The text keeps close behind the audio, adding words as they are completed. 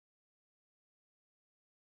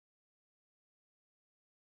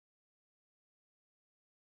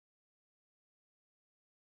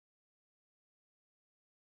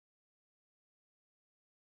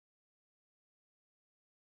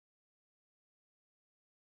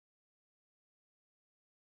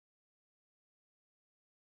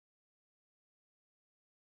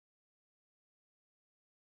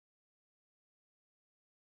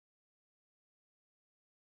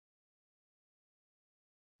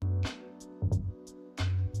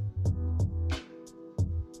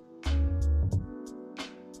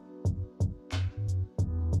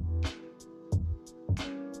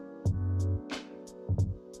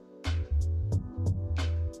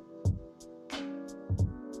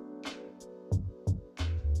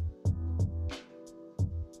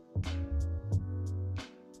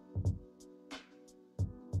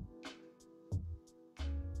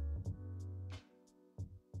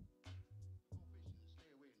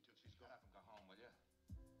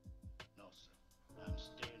I'm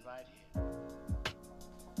staying right here.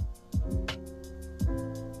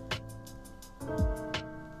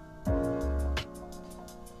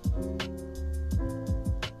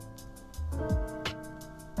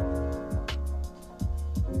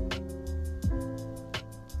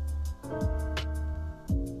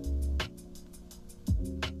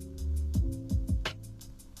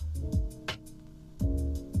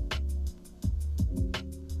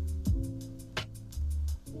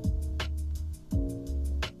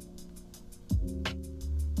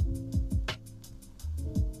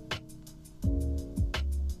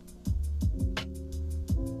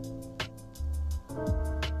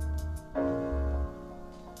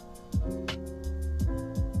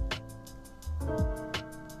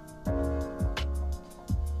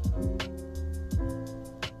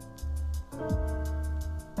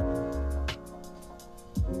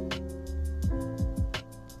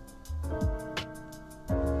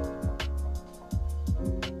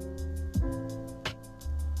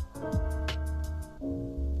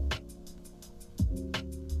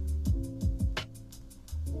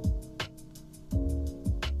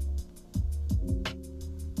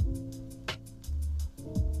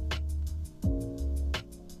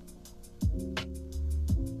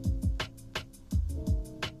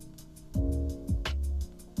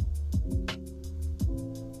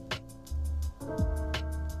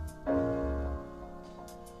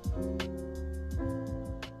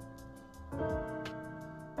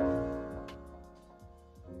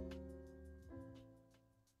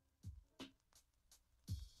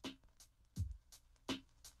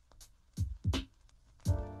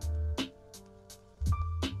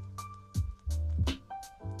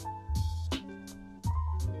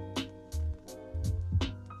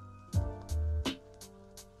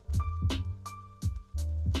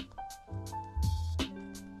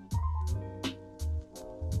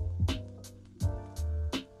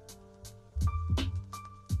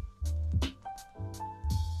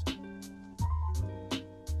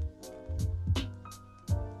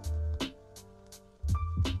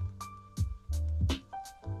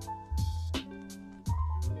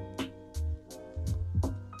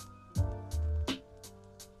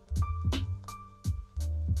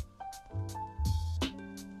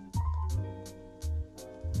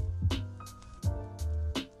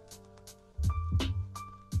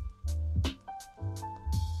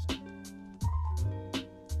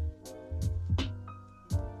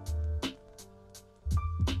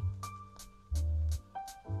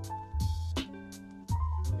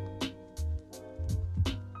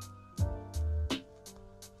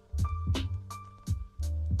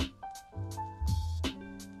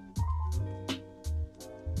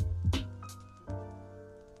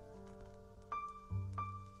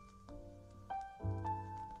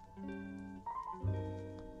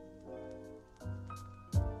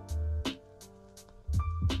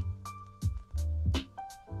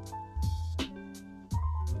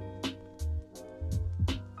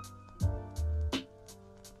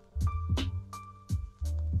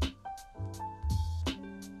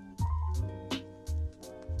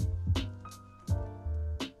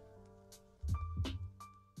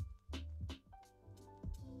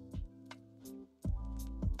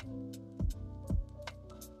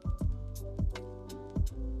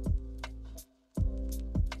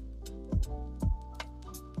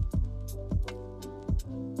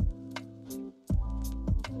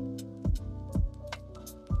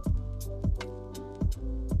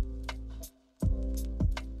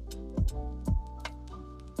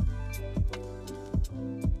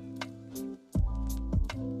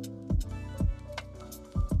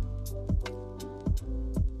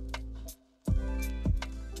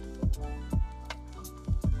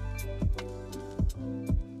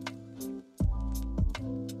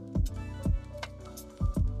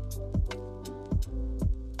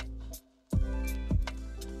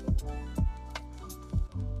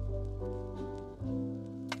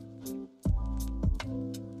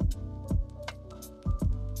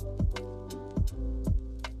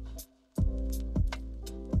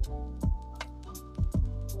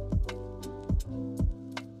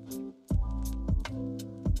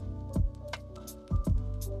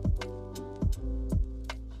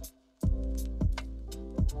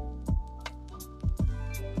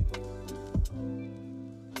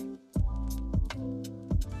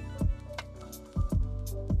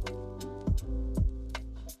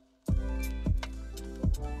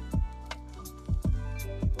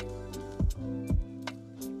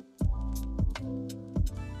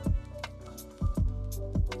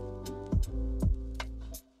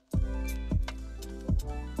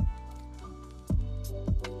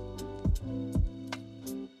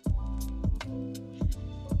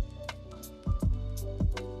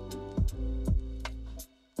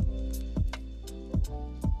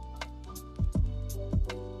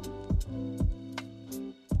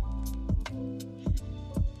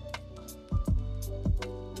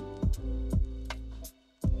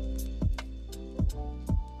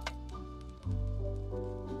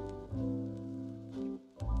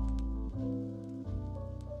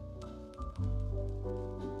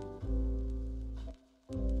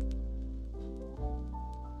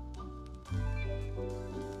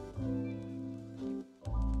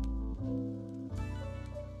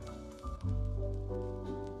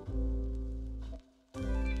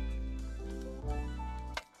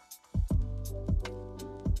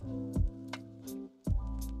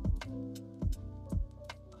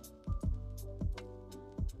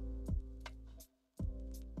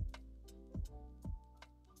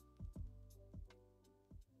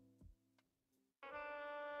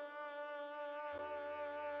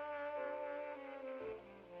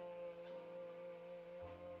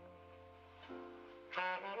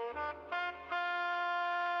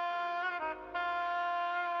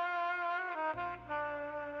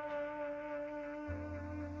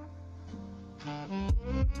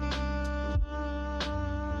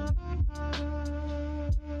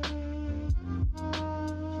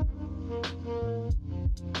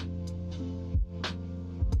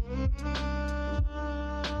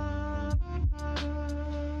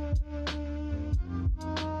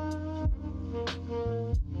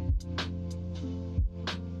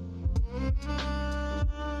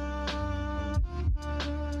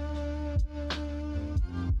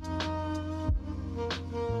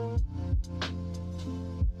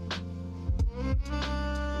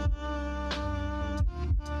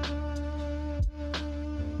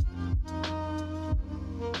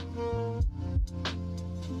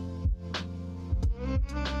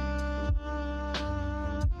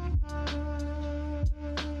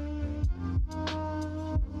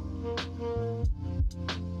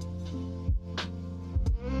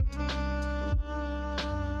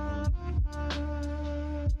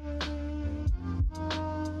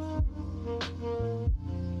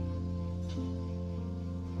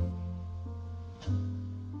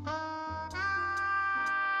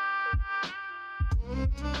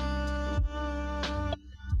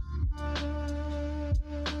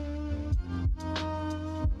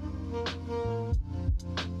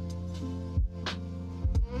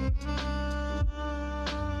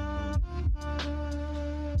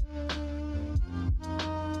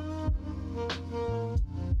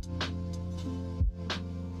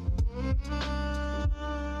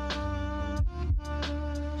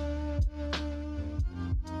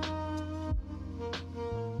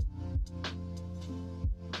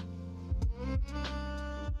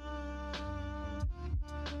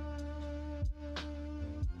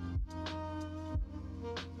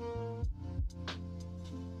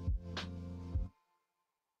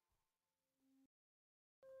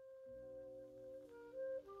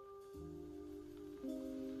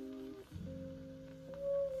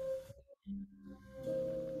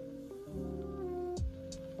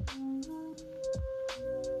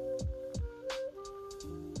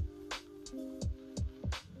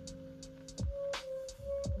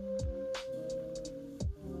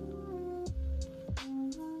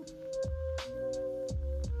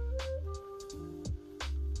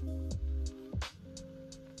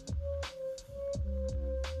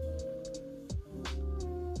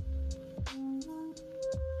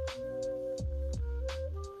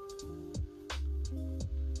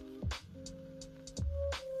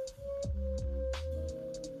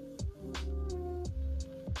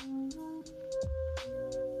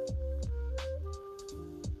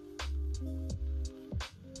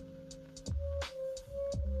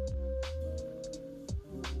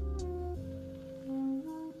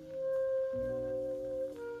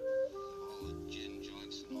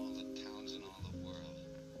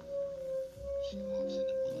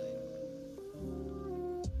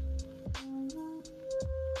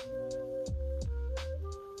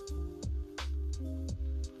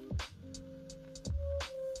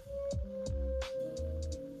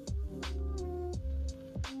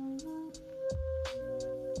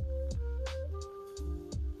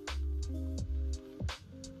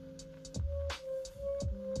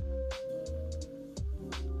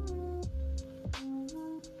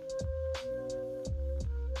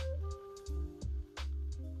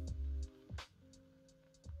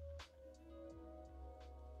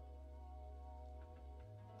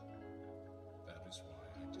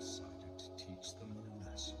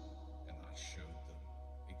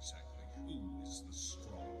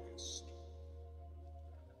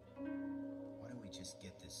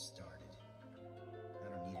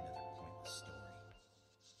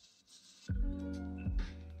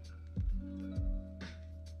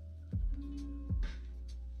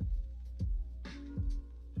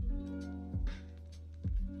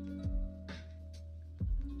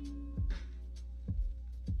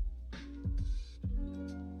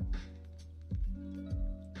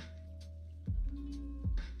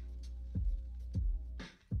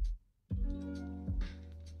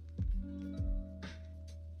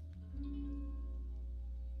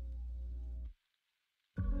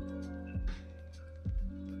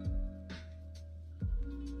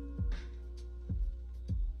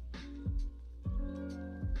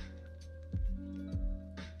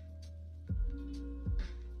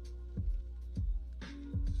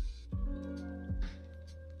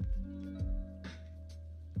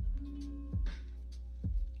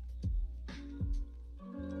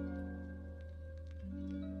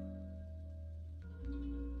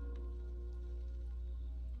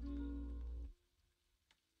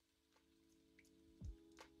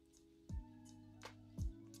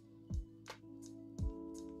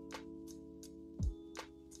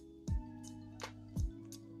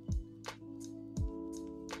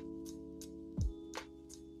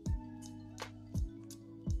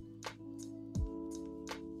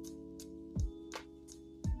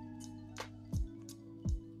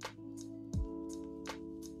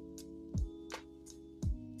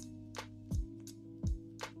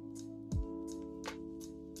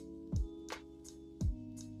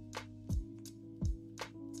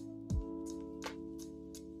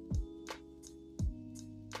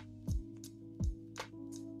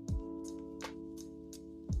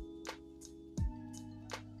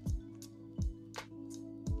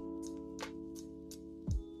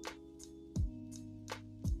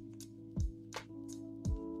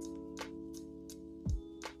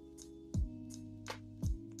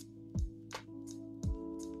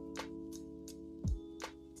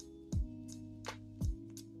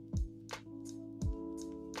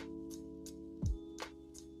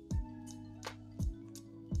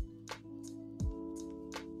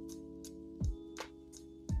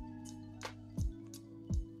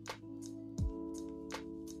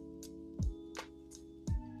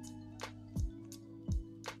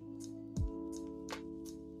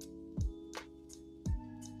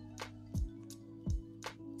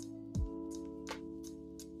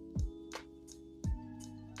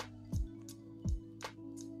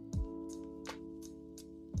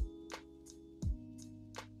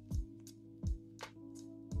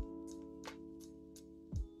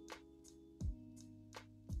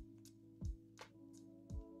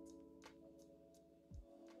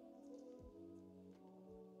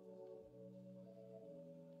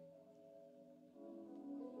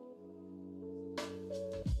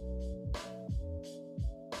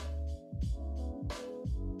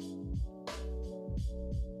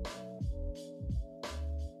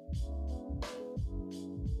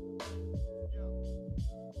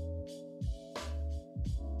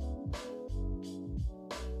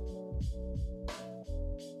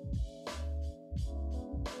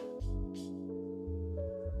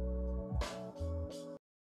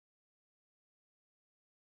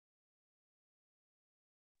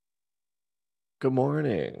 Good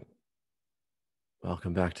morning.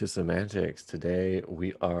 Welcome back to Semantics. Today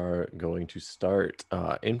we are going to start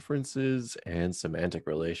inferences and semantic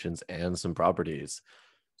relations and some properties.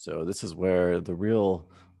 So this is where the real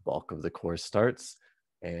bulk of the course starts,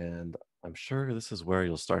 and I'm sure this is where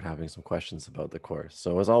you'll start having some questions about the course.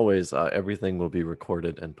 So as always, everything will be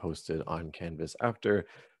recorded and posted on Canvas after.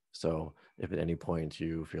 So if at any point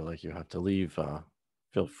you feel like you have to leave,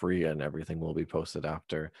 feel free, and everything will be posted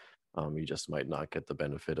after. You just might not get the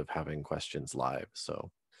benefit of having questions live. So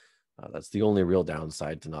that's the only real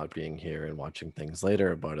downside to not being here and watching things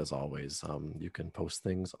later. But as always, you can post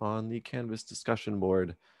things on the Canvas discussion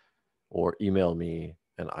board or email me,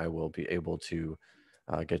 and I will be able to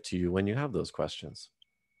get to you when you have those questions.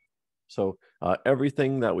 So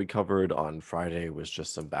everything that we covered on Friday was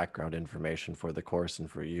just some background information for the course and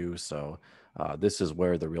for you. So this is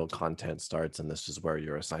where the real content starts, and this is where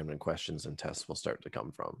your assignment questions and tests will start to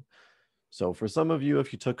come from. So for some of you,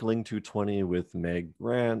 if you took LING 220 with Meg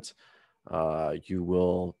Grant, you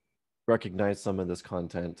will recognize some of this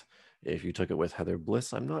content. If you took it with Heather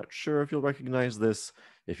Bliss, I'm not sure if you'll recognize this.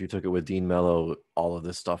 If you took it with Dean Mello, all of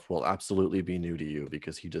this stuff will absolutely be new to you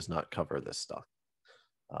because he does not cover this stuff.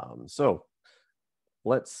 So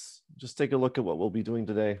let's just take a look at what we'll be doing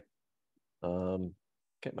today.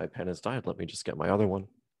 Get my pen has died. Let me just get my other one.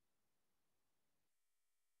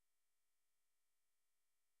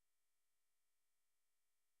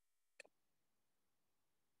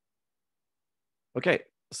 Okay,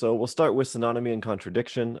 so we'll start with synonymy and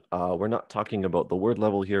contradiction. We're not talking about the word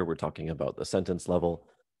level here. We're talking about the sentence level.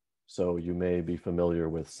 So you may be familiar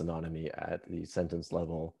with synonymy at the sentence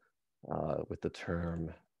level with the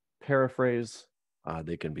term paraphrase.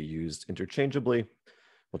 They can be used interchangeably.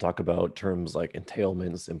 We'll talk about terms like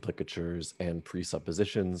entailments, implicatures, and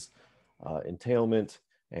presuppositions. Entailment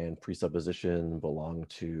and presupposition belong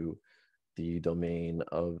to the domain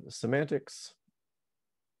of semantics,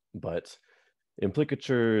 but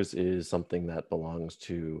implicatures is something that belongs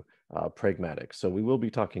to pragmatics. So we will be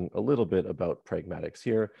talking a little bit about pragmatics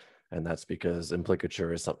here, and that's because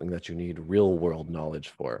implicature is something that you need real world knowledge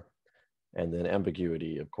for. And then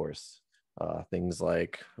ambiguity, of course, things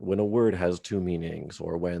like when a word has two meanings,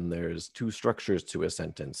 or when there's two structures to a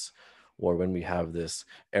sentence, or when we have this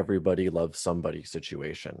everybody loves somebody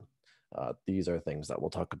situation. These are things that we'll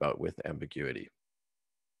talk about with ambiguity.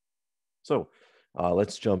 So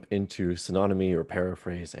let's jump into synonymy or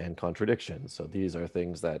paraphrase and contradiction. So these are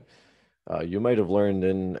things that you might have learned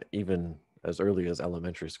in even as early as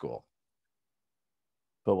elementary school.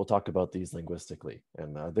 But we'll talk about these linguistically.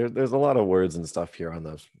 And there's a lot of words and stuff here on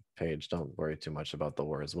the page. Don't worry too much about the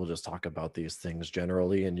words. We'll just talk about these things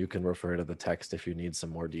generally, and you can refer to the text if you need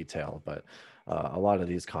some more detail. But a lot of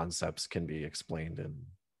these concepts can be explained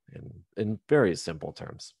in very simple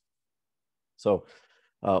terms. So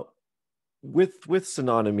with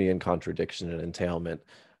synonymy and contradiction and entailment,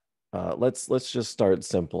 let's just start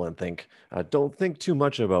simple and think. Don't think too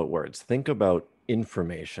much about words. Think about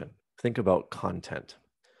information. Think about content.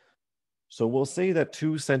 So we'll say that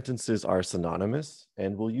two sentences are synonymous,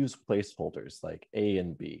 and we'll use placeholders like A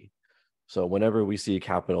and B. So whenever we see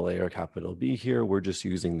capital A or capital B here, we're just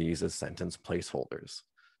using these as sentence placeholders.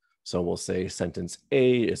 So we'll say sentence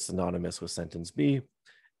A is synonymous with sentence B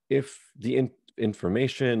if the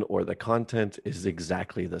information or the content is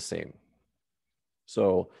exactly the same.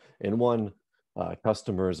 So in one,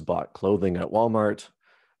 customers bought clothing at Walmart,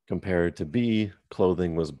 compared to B,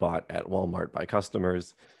 clothing was bought at Walmart by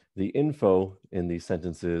customers. The info in these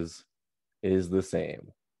sentences is the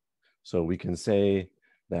same. So we can say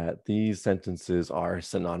that these sentences are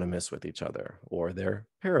synonymous with each other, or they're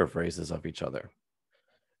paraphrases of each other.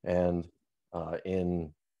 And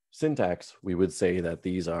in syntax, we would say that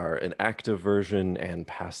these are an active version and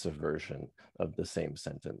passive version of the same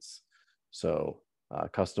sentence. So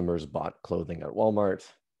customers bought clothing at Walmart.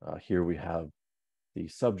 Here we have the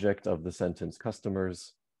subject of the sentence,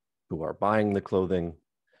 customers who are buying the clothing.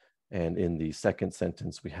 And in the second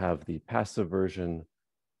sentence, we have the passive version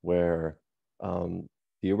where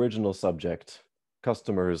the original subject,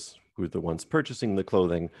 customers who are the ones purchasing the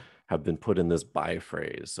clothing, have been put in this by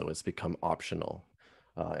phrase. So it's become optional.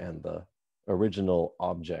 And the original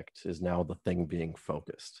object is now the thing being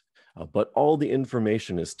focused. But all the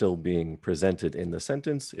information is still being presented in the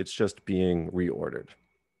sentence. It's just being reordered.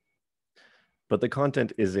 But the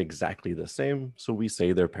content is exactly the same, so we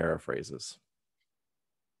say they're paraphrases.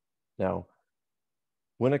 Now,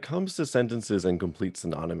 when it comes to sentences and complete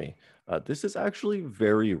synonymy, this is actually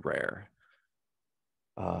very rare.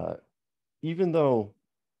 Even though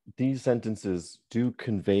these sentences do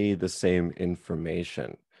convey the same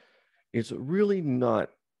information, it's really not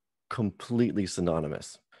completely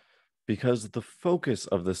synonymous because the focus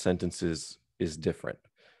of the sentences is different.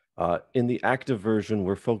 In the active version,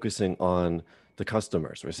 we're focusing on the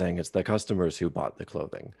customers. We're saying it's the customers who bought the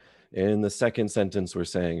clothing. In the second sentence, we're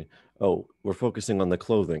saying, oh, we're focusing on the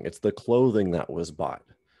clothing. It's the clothing that was bought.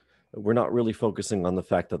 We're not really focusing on the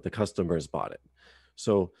fact that the customers bought it.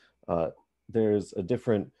 So there's a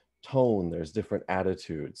different tone, there's different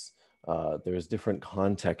attitudes, there's different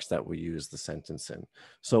context that we use the sentence in.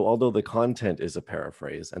 So although the content is a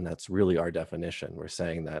paraphrase, and that's really our definition, we're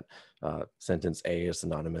saying that sentence A is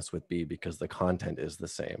synonymous with B because the content is the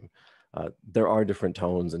same. There are different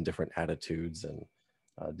tones and different attitudes and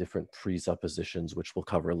different presuppositions, which we'll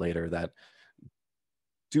cover later, that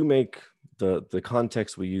do make the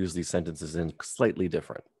context we use these sentences in slightly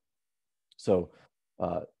different. So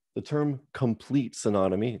the term complete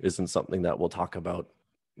synonymy isn't something that we'll talk about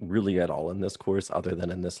really at all in this course other than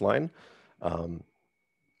in this line.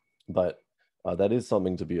 But that is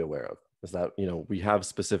something to be aware of, is that, you know, we have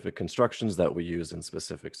specific constructions that we use in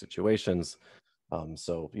specific situations.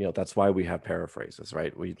 So, you know, that's why we have paraphrases,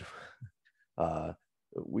 right? We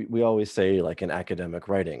always say, like in academic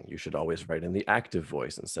writing, you should always write in the active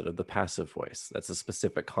voice instead of the passive voice. That's a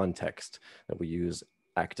specific context that we use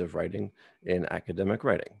active writing in academic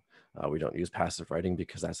writing. We don't use passive writing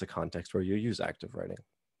because that's a context where you use active writing.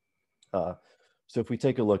 So if we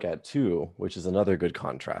take a look at 2, which is another good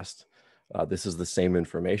contrast, this is the same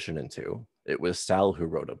information in 2. It was Sal who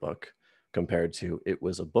wrote a book compared to it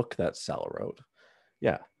was a book that Sal wrote.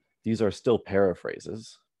 Yeah, these are still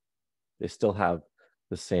paraphrases. They still have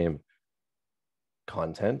the same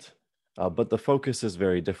content, but the focus is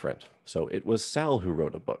very different. So it was Sal who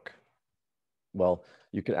wrote a book. Well,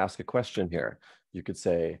 you could ask a question here. You could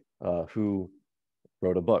say, who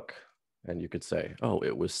wrote a book? And you could say, oh,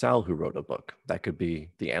 it was Sal who wrote a book. That could be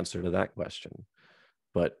the answer to that question.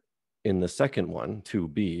 But in the second one,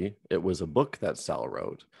 2B, it was a book that Sal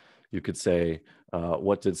wrote. You could say,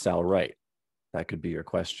 what did Sal write? That could be your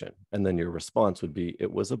question. And then your response would be,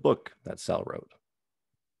 it was a book that Sal wrote.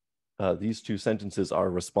 These 2 sentences are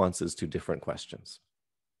responses to different questions.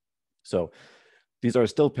 So these are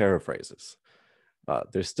still paraphrases.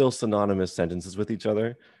 They're still synonymous sentences with each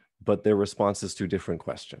other, but they're responses to different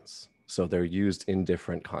questions. So they're used in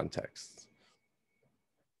different contexts.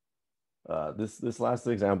 This last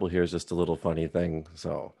example here is just a little funny thing.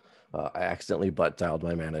 So I accidentally butt dialed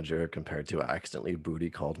my manager compared to I accidentally booty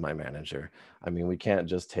called my manager. I mean, we can't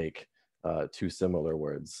just take 2 similar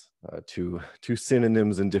words, two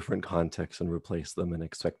synonyms in different contexts and replace them and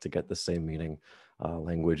expect to get the same meaning.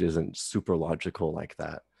 Language isn't super logical like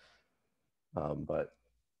that. But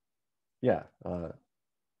yeah,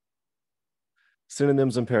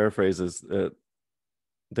 synonyms and paraphrases,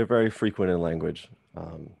 they're very frequent in language,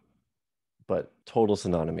 but total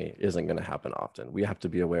synonymy isn't going to happen often. We have to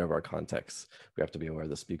be aware of our context. We have to be aware of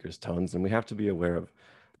the speaker's tones, and we have to be aware of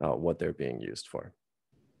what they're being used for.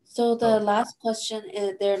 So the last question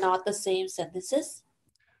is, they're not the same sentences?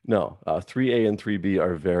 No, 3A and 3B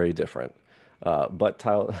are very different. But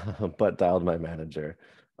dialed my manager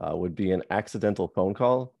would be an accidental phone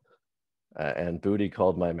call, and booty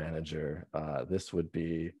called my manager. This would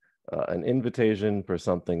be an invitation for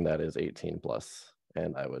something that is 18 plus,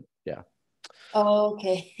 and I would, yeah. Oh,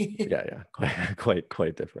 okay. Yeah,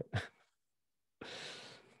 quite different.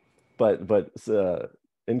 But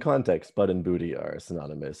in context, but and booty are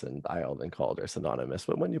synonymous, and dialed and called are synonymous.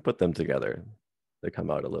 But when you put them together, they come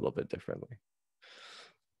out a little bit differently.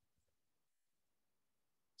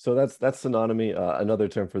 So that's synonymy. Another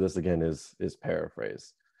term for this again is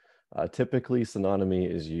paraphrase. Typically, synonymy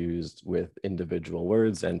is used with individual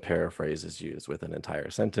words and paraphrase is used with an entire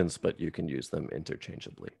sentence, but you can use them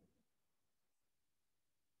interchangeably.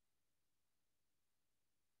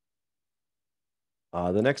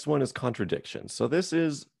 The next one is contradiction. So this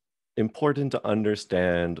is important to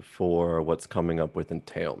understand for what's coming up with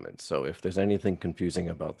entailment. So if there's anything confusing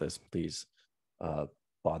about this, please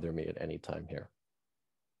bother me at any time here.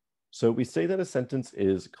 So we say that a sentence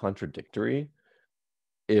is contradictory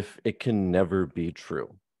if it can never be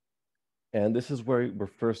true. And this is where we're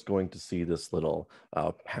first going to see this little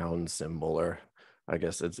pound symbol, or I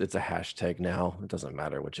guess it's a hashtag now. It doesn't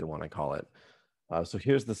matter what you want to call it. So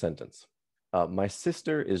here's the sentence. My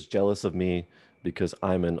sister is jealous of me because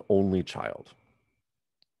I'm an only child.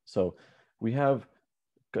 So we have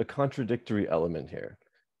a contradictory element here.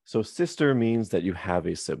 So sister means that you have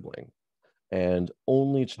a sibling, and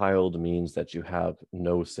only child means that you have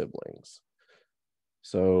no siblings.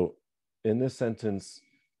 So in this sentence,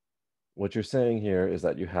 what you're saying here is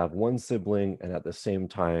that you have one sibling, and at the same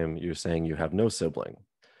time, you're saying you have no sibling.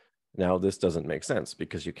 Now, this doesn't make sense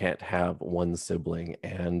because you can't have one sibling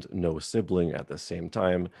and no sibling at the same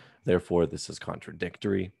time. Therefore, this is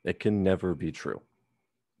contradictory. It can never be true.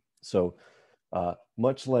 So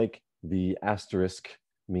much like the asterisk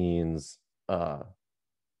means a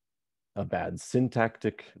bad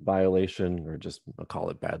syntactic violation, or just I'll call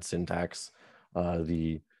it bad syntax,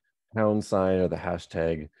 the pound sign or the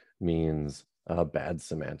hashtag means bad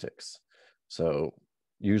semantics. So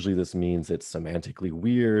usually this means it's semantically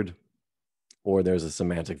weird, or there's a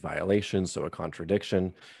semantic violation, so a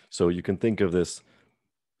contradiction. So you can think of this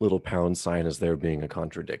little pound sign as there being a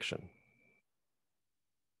contradiction.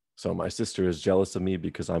 So my sister is jealous of me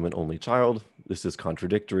because I'm an only child. This is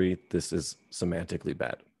contradictory. This is semantically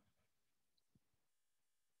bad.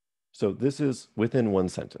 So this is within one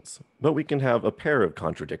sentence, but we can have a pair of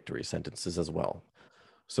contradictory sentences as well.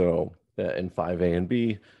 So in 5A and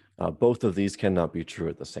B, both of these cannot be true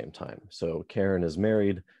at the same time. So Karen is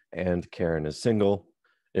married and Karen is single.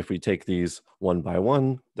 If we take these one by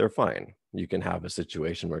one, they're fine. You can have a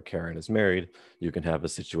situation where Karen is married. You can have a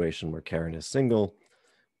situation where Karen is single,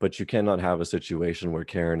 but you cannot have a situation where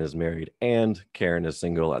Karen is married and Karen is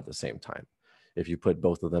single at the same time. If you put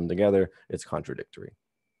both of them together, it's contradictory.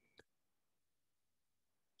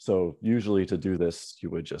 So usually to do this, you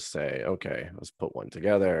would just say, okay, let's put one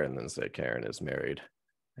together and then say Karen is married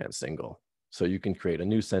and single. So you can create a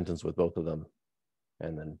new sentence with both of them.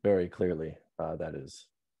 And then very clearly, that is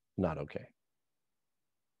not okay.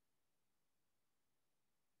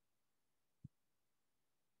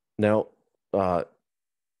 Now,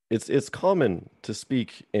 it's common to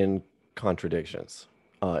speak in contradictions.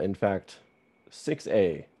 In fact,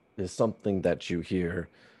 6A is something that you hear,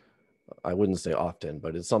 I wouldn't say often,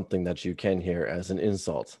 but it's something that you can hear as an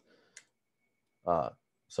insult.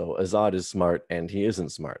 So Azad is smart and he isn't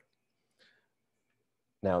smart.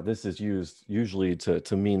 Now, this is used usually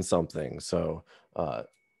to mean something. So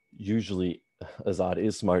usually Azad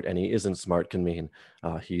is smart and he isn't smart can mean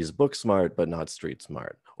he's book smart but not street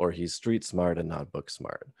smart, or he's street smart and not book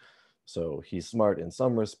smart. So he's smart in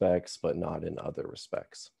some respects but not in other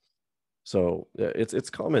respects. So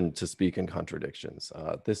it's common to speak in contradictions.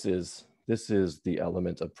 This is the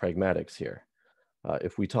element of pragmatics here.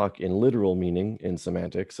 If we talk in literal meaning in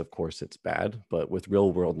semantics, of course it's bad, but with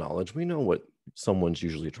real world knowledge, we know what someone's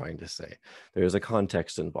usually trying to say. There's a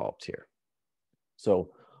context involved here.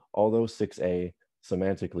 So although 6A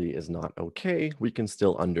semantically is not okay, we can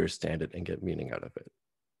still understand it and get meaning out of it.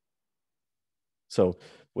 So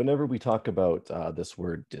whenever we talk about this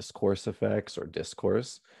word discourse effects or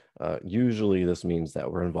discourse, usually this means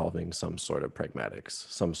that we're involving some sort of pragmatics,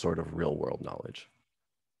 some sort of real world knowledge.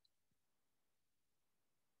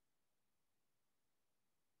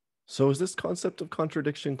 So is this concept of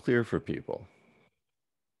contradiction clear for people?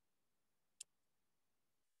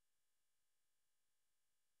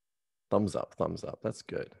 Thumbs up, thumbs up. That's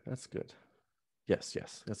good. That's good. Yes,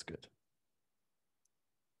 yes, that's good.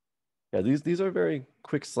 Yeah, these are very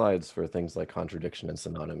quick slides for things like contradiction and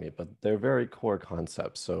synonymy, but they're very core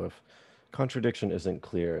concepts. So if contradiction isn't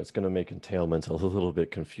clear, it's going to make entailment a little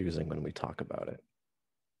bit confusing when we talk about it.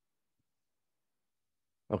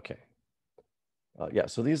 Okay. Yeah,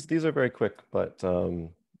 so these are very quick, but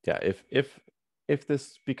yeah, if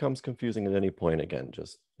this becomes confusing at any point, again,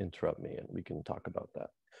 just interrupt me and we can talk about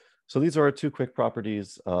that. So these are our two quick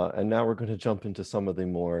properties, and now we're going to jump into some of the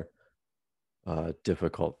more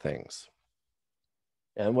difficult things.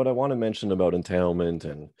 And what I want to mention about entailment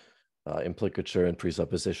and implicature and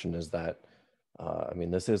presupposition is that, I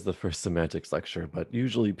mean, this is the first semantics lecture, but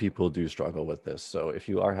usually people do struggle with this. So if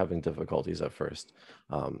you are having difficulties at first,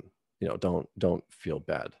 you know, don't feel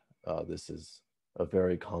bad. This is a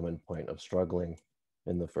very common point of struggling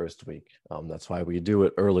in the first week. That's why we do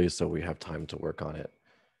it early, so we have time to work on it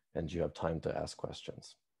and you have time to ask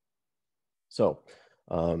questions. So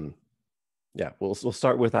yeah, we'll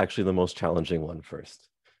start with actually the most challenging one first.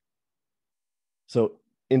 So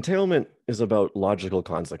entailment is about logical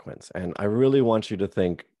consequence, and I really want you to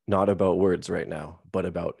think not about words right now, but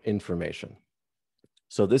about information.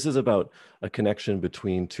 So this is about a connection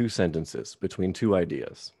between two sentences, between two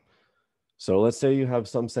ideas. So let's say you have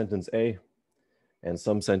some sentence A and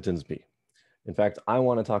some sentence B. In fact, I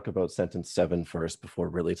want to talk about sentence 7 first before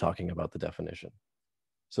really talking about the definition.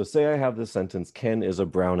 So say I have this sentence, Ken is a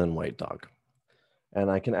brown and white dog.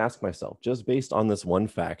 And I can ask myself, just based on this one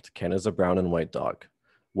fact, Ken is a brown and white dog,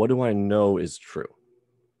 what do I know is true?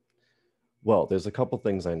 Well, there's a couple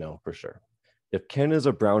things I know for sure. If Ken is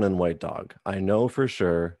a brown and white dog, I know for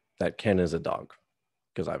sure that Ken is a dog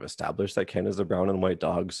because I've established that Ken is a brown and white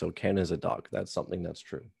dog. So Ken is a dog. That's something that's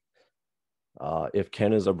true. If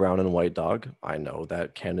Ken is a brown and white dog, I know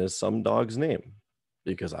that Ken is some dog's name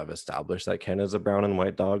because I've established that Ken is a brown and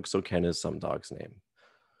white dog, so Ken is some dog's name.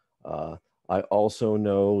 I also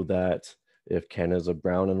know that if Ken is a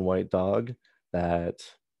brown and white dog, that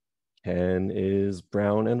Ken is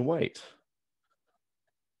brown and white.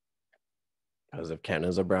 Because if Ken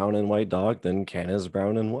is a brown and white dog, then Ken is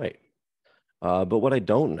brown and white. But what I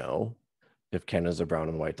don't know, if Ken is a brown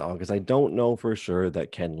and white dog, is I don't know for sure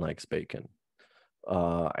that Ken likes bacon.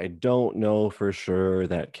 I don't know for sure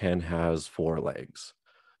that Ken has 4 legs.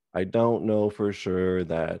 I don't know for sure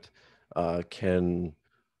that Ken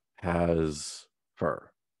has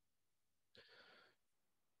fur.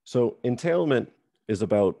 So entailment is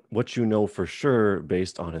about what you know for sure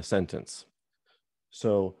based on a sentence.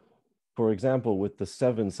 So for example, with the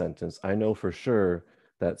 7 sentence, I know for sure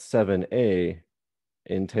that 7a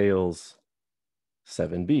entails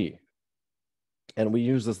 7b. And we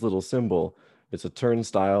use this little symbol. It's a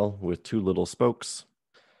turnstile with 2 little spokes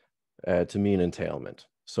to mean entailment.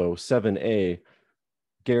 So 7a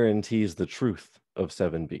guarantees the truth of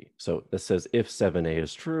 7b. So this says if 7a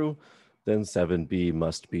is true, then 7b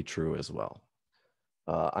must be true as well.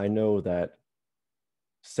 I know that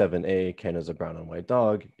 7a, Ken is a brown and white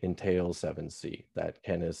dog, entails 7c, that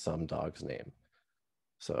Ken is some dog's name.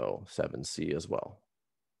 So 7c as well.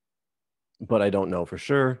 But I don't know for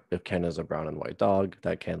sure if Ken is a brown and white dog,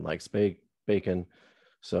 that Ken likes bacon.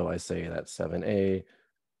 So I say that 7a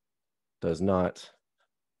does not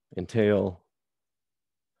entail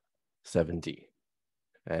 7d.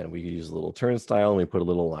 And we use a little turnstile and we put a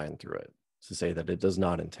little line through it to say that it does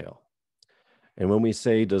not entail. And when we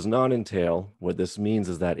say does not entail, what this means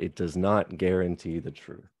is that it does not guarantee the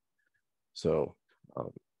truth. So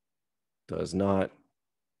does not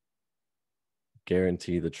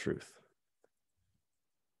guarantee the truth.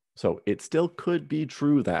 So it still could be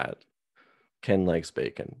true that Ken likes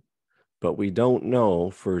bacon, but we don't know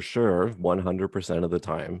for sure 100% of the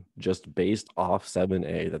time, just based off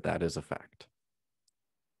 7a, that that is a fact.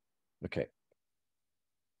 Okay.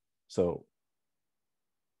 So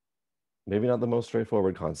maybe not the most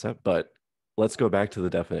straightforward concept, but let's go back to the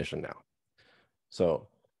definition now. So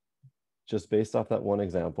just based off that one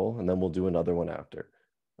example, and then we'll do another one after.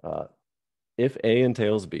 If A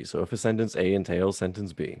entails B, so if a sentence A entails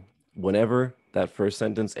sentence B, whenever that first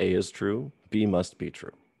sentence A is true, B must be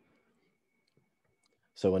true.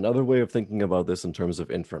 So another way of thinking about this in terms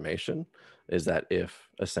of information is that if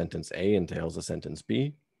a sentence A entails a sentence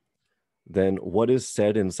B, then what is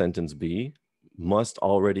said in sentence B must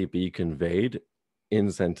already be conveyed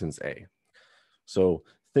in sentence A. So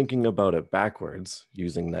thinking about it backwards,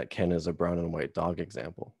 using that Ken is a brown and white dog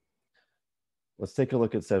example, let's take a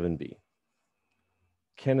look at 7b.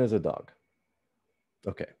 Ken is a dog.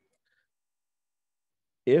 Okay.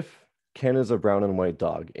 If Ken is a brown and white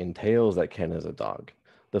dog entails that Ken is a dog,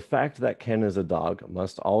 the fact that Ken is a dog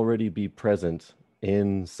must already be present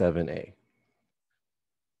in 7a.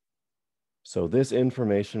 So this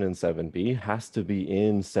information in 7b has to be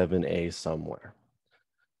in 7a somewhere.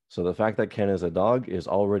 So the fact that Ken is a dog is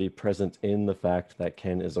already present in the fact that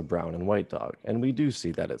Ken is a brown and white dog. And we do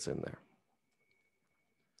see that it's in there.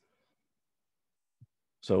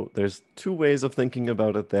 So there's 2 ways of thinking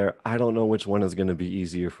about it there. I don't know which one is going to be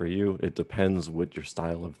easier for you. It depends what your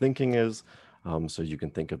style of thinking is. So you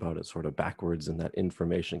can think about it sort of backwards in that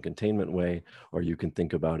information containment way, or you can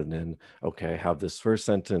think about it in, okay, I have this first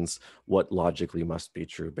sentence, what logically must be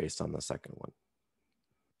true based on the second one.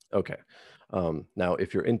 Okay. Now,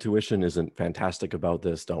 if your intuition isn't fantastic about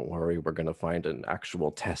this, don't worry. We're going to find an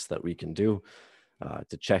actual test that we can do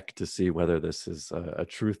to check to see whether this is a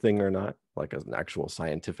true thing or not, like an actual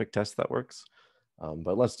scientific test that works.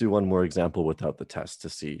 But let's do one more example without the test to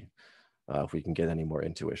see if we can get any more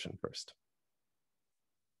intuition first.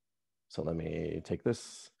 So let me take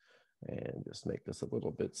this and just make this a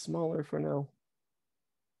little bit smaller for now.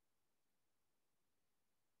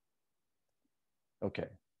 Okay.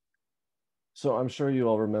 So I'm sure you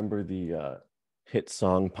all remember the hit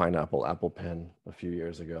song Pineapple Apple Pen a few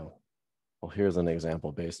years ago. Well, here's an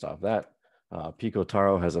example based off that. Pico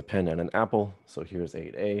Taro has a pen and an apple. So here's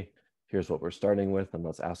 8a. Here's what we're starting with. And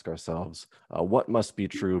let's ask ourselves, what must be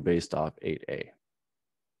true based off 8a?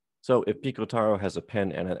 So if Pico Taro has a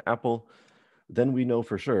pen and an apple, then we know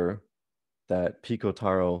for sure that Pico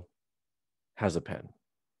Taro has a pen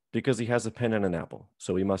because he has a pen and an apple.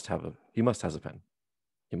 So he must have a pen. He must has a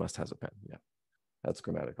pen. Yeah, that's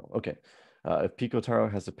grammatical. Okay. If Pico Taro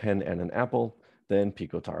has a pen and an apple, then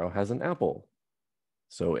Pico Taro has an apple.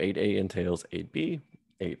 So 8a entails 8b,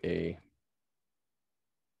 8a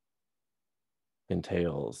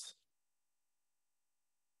entails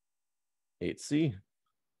 8C.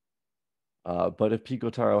 But if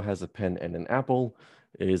Picotaro has a pen and an apple,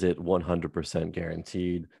 is it 100%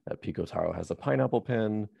 guaranteed that Picotaro has a pineapple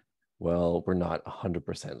pen? Well, we're not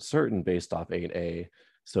 100% certain based off 8A,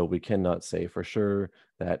 so we cannot say for sure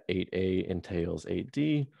that 8A entails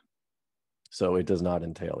 8D, so it does not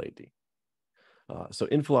entail 8D. So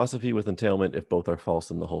in philosophy with entailment, if both are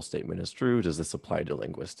false and the whole statement is true, does this apply to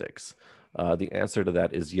linguistics? The answer to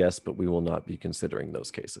that is yes, but we will not be considering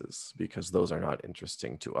those cases because those are not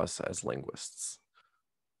interesting to us as linguists.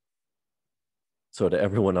 So to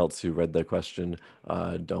everyone else who read the question,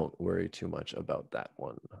 don't worry too much about that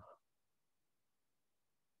one.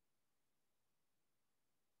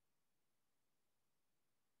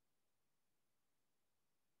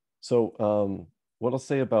 So what I'll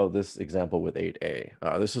say about this example with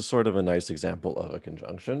 8A, this is sort of a nice example of a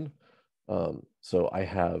conjunction. So I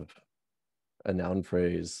have a noun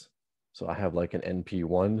phrase. So I have like an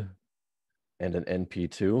NP1 and an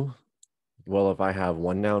NP2. Well, if I have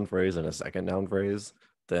one noun phrase and a second noun phrase,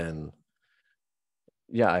 then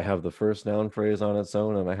yeah, I have the first noun phrase on its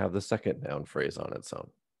own and I have the second noun phrase on its own.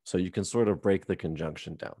 So you can sort of break the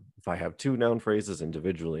conjunction down. If I have two noun phrases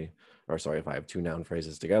individually, or sorry, if I have two noun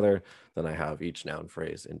phrases together, then I have each noun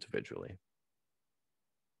phrase individually.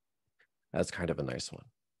 That's kind of a nice one.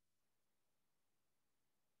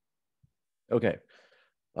 Okay,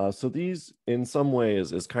 so these in some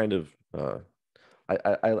ways is kind of,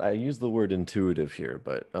 I use the word intuitive here,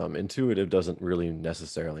 but intuitive doesn't really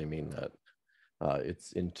necessarily mean that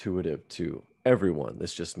it's intuitive to everyone.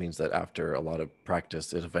 This just means that after a lot of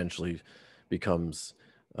practice, it eventually becomes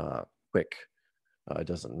quick. It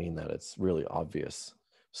doesn't mean that it's really obvious.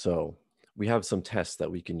 So we have some tests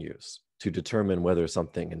that we can use to determine whether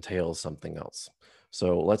something entails something else.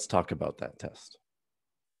 So let's talk about that test.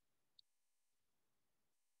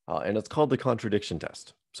 And it's called the contradiction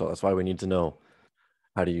test. So that's why we need to know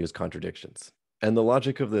how to use contradictions. And the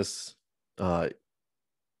logic of this can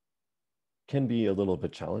be a little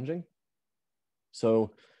bit challenging.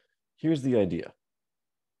 So here's the idea.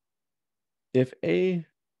 If A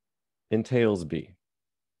entails B,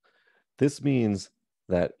 this means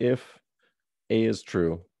that if A is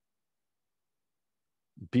true,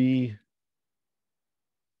 B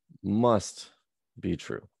must be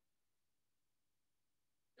true.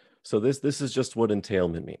 So this is just what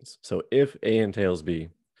entailment means. So if A entails B,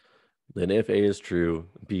 then if A is true,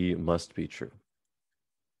 B must be true.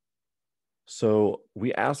 So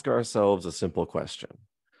we ask ourselves a simple question.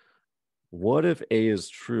 What if A is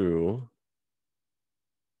true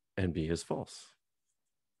and B is false?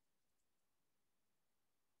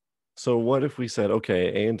 So what if we said,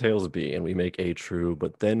 okay, A entails B and we make A true,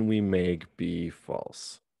 but then we make B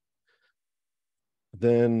false?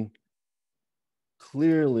 Then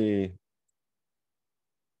clearly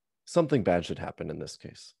something bad should happen in this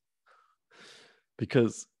case.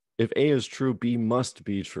 Because if A is true, B must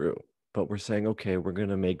be true. But we're saying, okay, we're going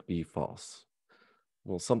to make B false.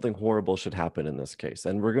 Well, something horrible should happen in this case.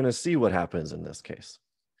 And we're going to see what happens in this case.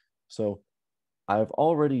 So I've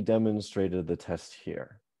already demonstrated the test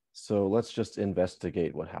here. So let's just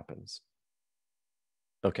investigate what happens.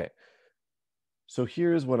 Okay. So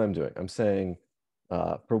here's what I'm doing. I'm saying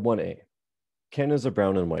for 1A, Ken is a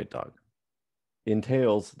brown and white dog.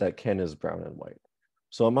 Entails that Ken is brown and white.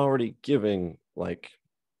 So I'm already giving like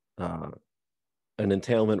an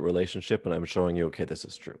entailment relationship, and I'm showing you, okay, this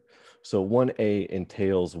is true. So 1A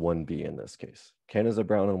entails 1B in this case. Ken is a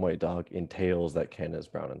brown and white dog entails that Ken is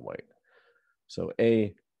brown and white. So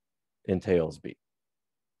A entails B.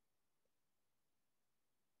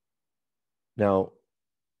 Now,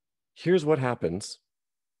 here's what happens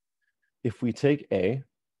if we take A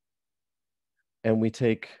and we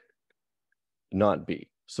take not B.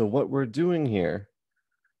 So what we're doing here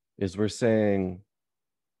is we're saying,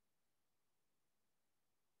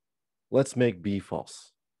 let's make B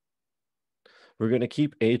false. We're going to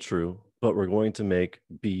keep A true, but we're going to make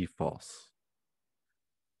B false.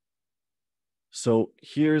 So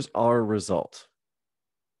here's our result.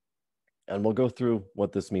 And we'll go through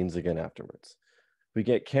what this means again afterwards. We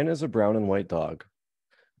get Ken is a brown and white dog,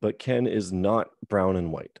 but Ken is not brown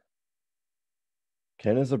and white.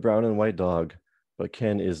 Ken is a brown and white dog, but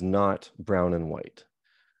Ken is not brown and white.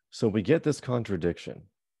 So we get this contradiction.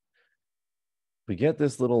 We get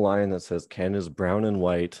this little line that says Ken is brown and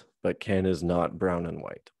white, but Ken is not brown and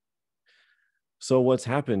white. So what's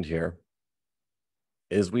happened here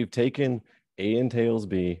is we've taken A entails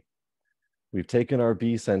B, we've taken our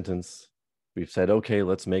B sentence, we've said, okay,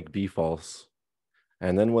 let's make B false.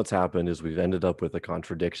 And then what's happened is we've ended up with a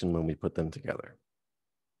contradiction when we put them together.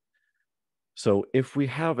 So if we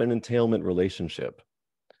have an entailment relationship,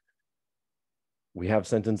 we have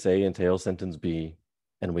sentence A entails sentence B,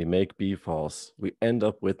 and we make B false, we end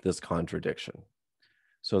up with this contradiction.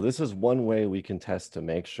 So this is one way we can test to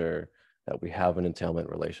make sure that we have an entailment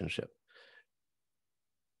relationship.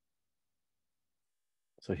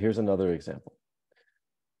 So here's another example.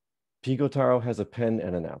 Picotaro has a pen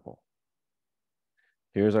and an apple.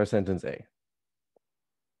 Here's our sentence A.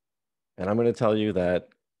 And I'm going to tell you that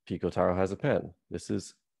Picotaro has a pen. This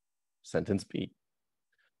is sentence B.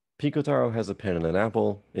 Picotaro has a pen and an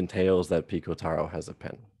apple entails that Picotaro has a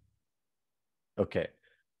pen. Okay,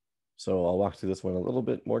 so I'll walk through this one a little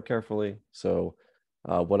bit more carefully. So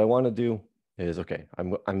what I want to do is, okay,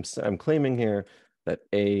 I'm claiming here that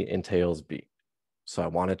A entails B. So I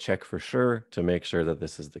want to check for sure to make sure that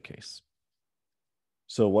this is the case.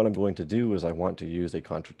 So what I'm going to do is I want to use a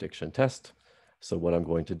contradiction test. So what I'm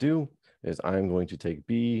going to do is I'm going to take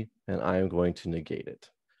B and I'm going to negate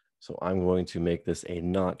it. So I'm going to make this a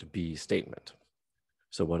not B statement.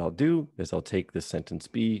 So what I'll do is I'll take this sentence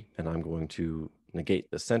B and I'm going to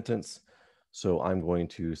negate the sentence. So I'm going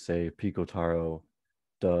to say Picotaro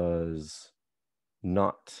does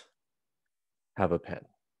not have a pen.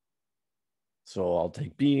 So I'll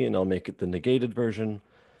take B and I'll make it the negated version,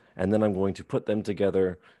 and then I'm going to put them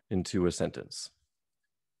together into a sentence.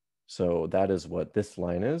 So that is what this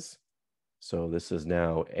line is. So this is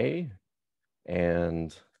now A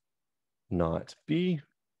and not B.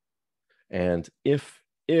 And if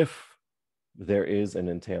there is an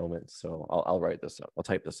entailment, so I'll write this out, I'll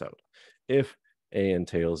type this out. If A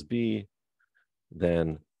entails B,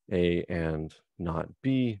 then A and not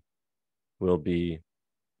B will be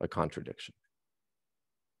a contradiction.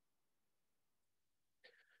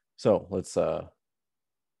 So let's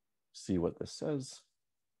see what this says.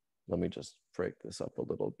 Let me just break this up a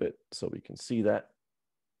little bit so we can see that.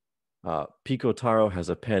 Picotaro has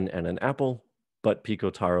a pen and an apple, but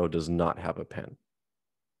Picotaro does not have a pen.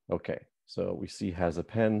 Okay, so we see has a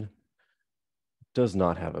pen, does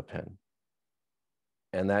not have a pen.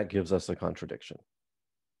 And that gives us a contradiction.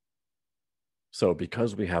 So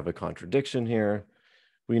because we have a contradiction here,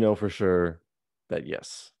 we know for sure that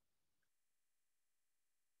yes,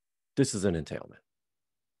 this is an entailment.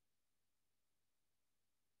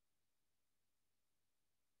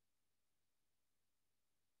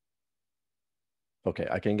 Okay,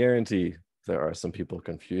 I can guarantee there are some people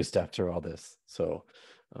confused after all this. So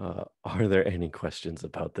are there any questions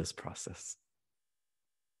about this process?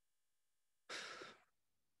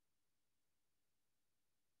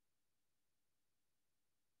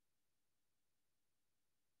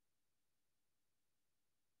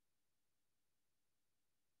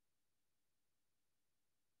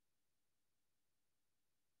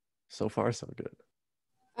 So far, so good.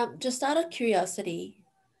 Just out of curiosity,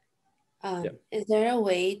 is there a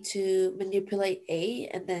way to manipulate A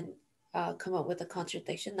and then come up with a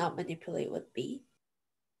contradiction, not manipulate with B?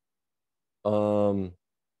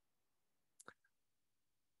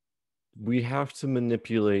 We have to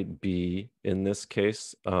manipulate B in this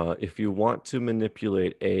case. If you want to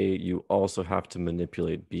manipulate A, you also have to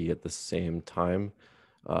manipulate B at the same time.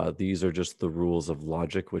 These are just the rules of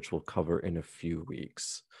logic, which we'll cover in a few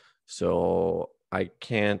weeks. So I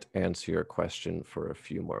can't answer your question for a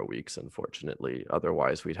few more weeks, unfortunately.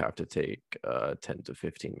 Otherwise, we'd have to take a 10 to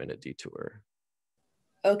 15 minute detour.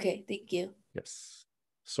 Okay, thank you. Yes,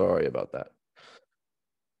 sorry about that.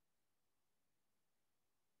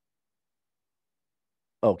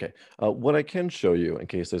 Okay, what I can show you, in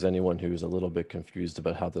case there's anyone who's a little bit confused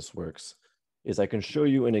about how this works, is I can show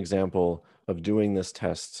you an example of doing this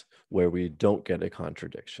test where we don't get a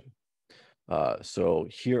contradiction. So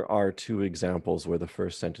here are two examples where the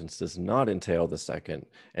first sentence does not entail the second,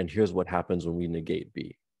 and here's what happens when we negate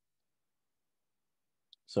B.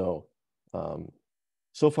 So,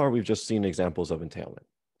 so far we've just seen examples of entailment.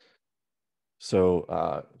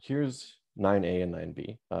 So here's 9A and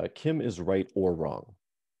 9B. Kim is right or wrong.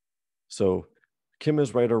 So Kim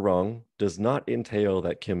is right or wrong does not entail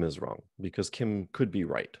that Kim is wrong, because Kim could be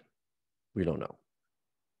right. We don't know.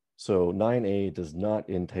 So 9A does not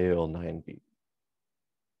entail 9B.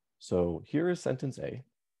 So here is sentence A.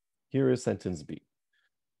 Here is sentence B.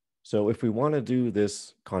 So if we want to do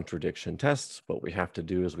this contradiction test, what we have to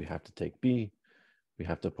do is we have to take B. We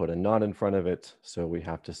have to put a not in front of it. So we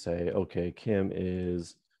have to say, okay, Kim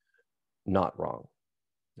is not wrong.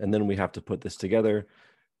 And then we have to put this together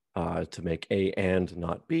to make A and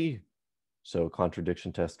not B. So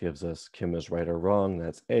contradiction test gives us Kim is right or wrong,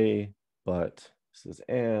 that's A, but this is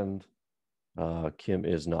and. Kim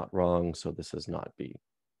is not wrong, so this is not B.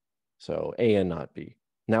 So A and not B.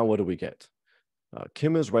 Now what do we get?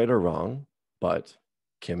 Kim is right or wrong, but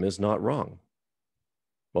Kim is not wrong.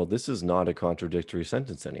 Well, this is not a contradictory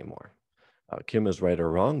sentence anymore. Kim is right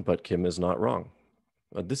or wrong, but Kim is not wrong.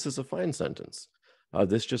 This is a fine sentence.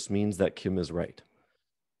 This just means that Kim is right.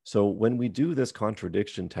 So when we do this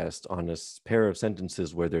contradiction test on a pair of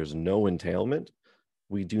sentences where there's no entailment,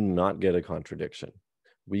 we do not get a contradiction.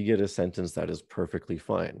 We get a sentence that is perfectly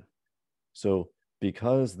fine. So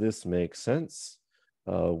because this makes sense,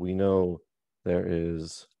 we know there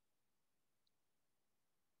is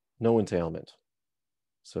no entailment.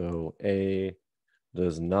 So A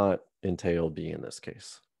does not entail B in this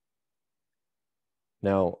case.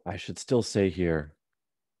 Now, I should still say here,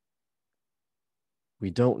 we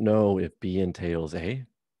don't know if B entails A.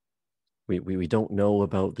 We don't know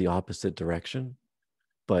about the opposite direction,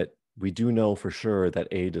 but we do know for sure that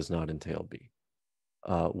A does not entail B.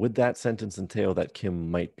 Would that sentence entail that Kim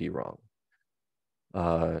might be wrong?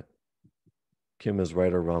 Kim is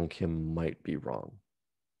right or wrong, Kim might be wrong.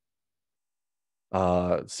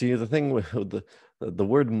 See, the thing with the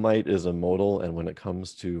word might is a modal, and when it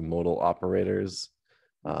comes to modal operators,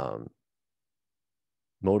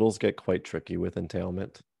 modals get quite tricky with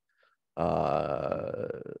entailment. Modals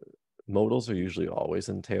are usually always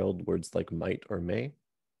entailed words like might or may,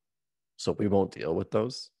 so we won't deal with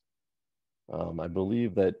those. I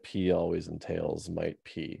believe that P always entails might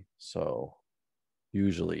P, so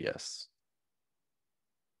usually yes.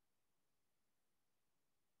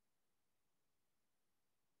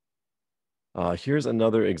 Here's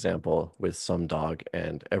another example with some dog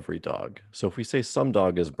and every dog. So if we say some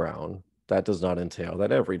dog is brown, that does not entail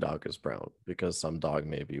that every dog is brown, because some dog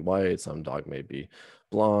may be white, some dog may be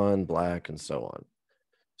blonde, black, and so on.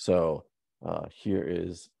 So here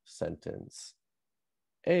is sentence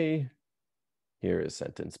A. Here is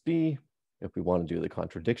sentence B. If we want to do the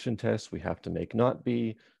contradiction test, we have to make not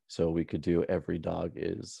B. So we could do every dog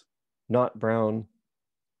is not brown.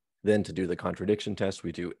 Then to do the contradiction test,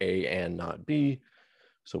 we do A and not B.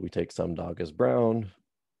 So we take some dog is brown.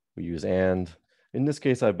 We use and. In this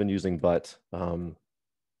case, I've been using but.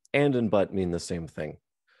 And but mean the same thing.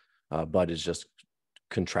 But is just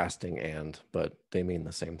contrasting and, but they mean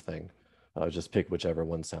the same thing. Just pick whichever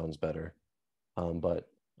one sounds better. But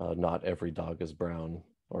not every dog is brown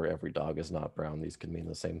or every dog is not brown. These could mean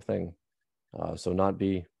the same thing. So not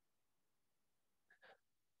B,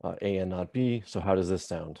 A and not B. So how does this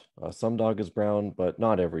sound? Some dog is brown, but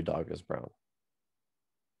not every dog is brown.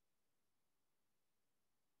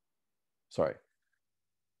 Sorry,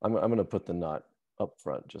 I'm going to put the not up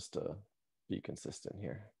front just to be consistent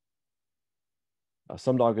here.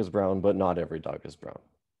 Some dog is brown, but not every dog is brown.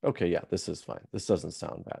 Okay, yeah, this is fine. This doesn't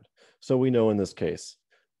sound bad. So we know in this case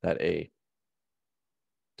that A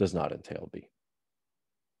does not entail B.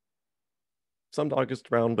 Some dog is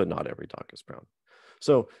brown, but not every dog is brown.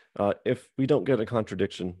 So if we don't get a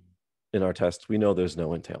contradiction in our test, we know there's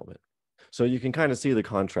no entailment. So you can kind of see the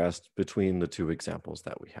contrast between the two examples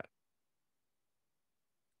that we had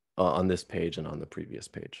on this page and on the previous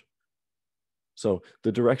page. So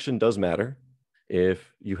the direction does matter.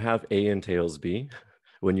 If you have A entails B,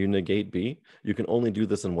 when you negate B, you can only do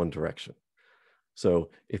this in one direction. So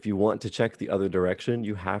if you want to check the other direction,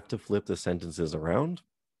 you have to flip the sentences around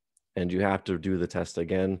and you have to do the test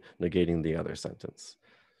again, negating the other sentence.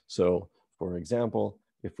 So for example,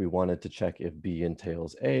 if we wanted to check if B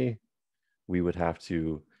entails A, we would have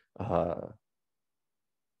to,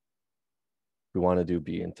 we want to do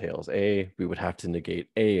B entails A, we would have to negate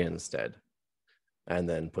A instead, and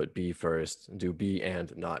then put B first, do B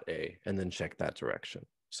and not A, and then check that direction.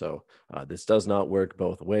 So this does not work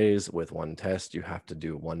both ways with one test. You have to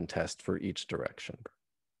do one test for each direction.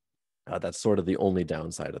 That's sort of the only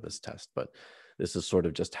downside of this test, but this is sort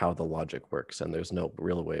of just how the logic works, and there's no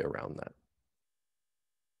real way around that.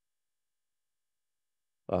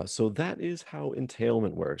 So that is how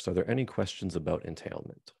entailment works. Are there any questions about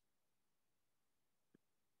entailment?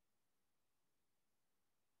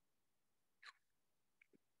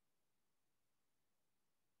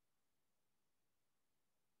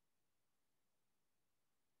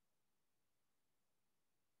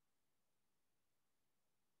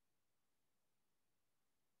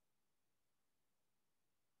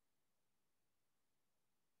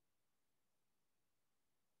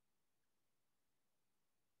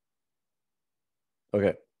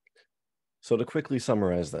 Okay, so to quickly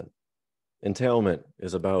summarize then, entailment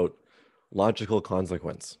is about logical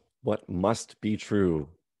consequence. What must be true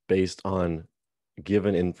based on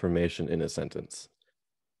given information in a sentence?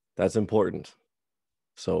 That's important.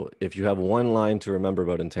 So if you have one line to remember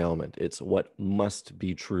about entailment, it's what must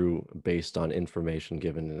be true based on information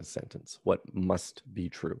given in a sentence. What must be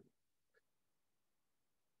true?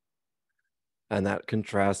 And that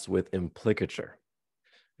contrasts with implicature.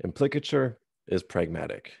 Implicature is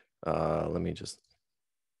pragmatic. Let me just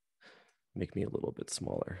make me a little bit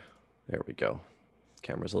smaller. There we go.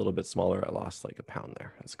 Camera's a little bit smaller. I lost like a pound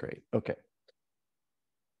there. That's great. Okay.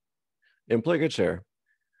 Implicature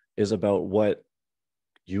is about what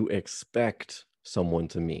you expect someone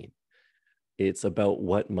to mean. It's about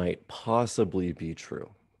what might possibly be true.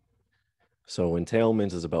 So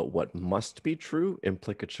entailment is about what must be true.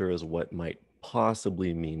 Implicature is what might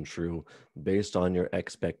possibly mean true based on your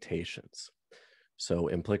expectations. So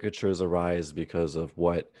implicatures arise because of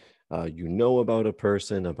what you know about a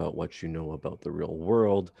person, about what you know about the real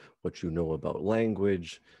world, what you know about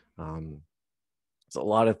language. It's a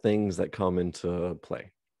lot of things that come into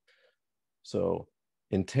play. So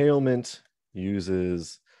entailment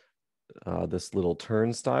uses this little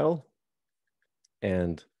turnstile,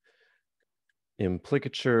 and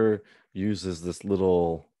implicature uses this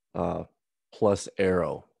little plus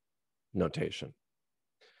arrow notation.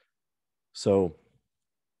 So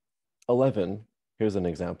 11, here's an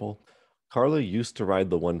example. Carla used to ride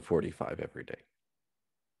the 145 every day.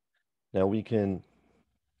 Now we can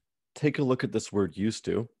take a look at this word used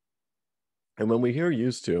to. And when we hear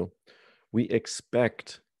used to, we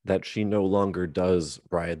expect that she no longer does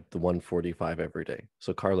ride the 145 every day.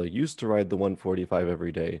 So Carla used to ride the 145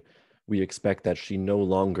 every day. We expect that she no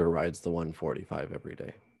longer rides the 145 every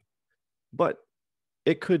day. But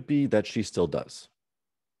it could be that she still does.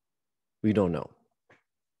 We don't know.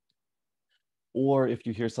 Or if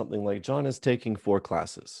you hear something like, John is taking 4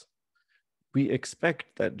 classes, we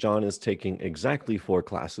expect that John is taking exactly 4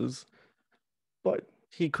 classes, but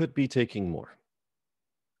he could be taking more.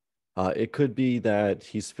 It could be that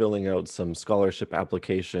he's filling out some scholarship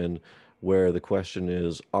application where the question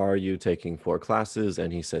is, are you taking 4 classes?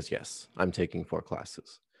 And he says, yes, I'm taking 4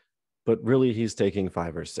 classes. But really he's taking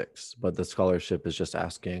 5 or 6. But the scholarship is just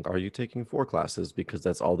asking, are you taking 4 classes? Because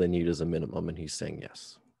that's all they need is a minimum. And he's saying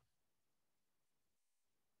yes.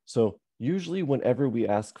 So usually whenever we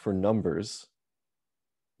ask for numbers,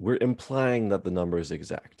 we're implying that the number is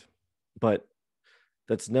exact. But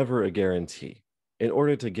that's never a guarantee. In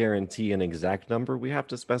order to guarantee an exact number, we have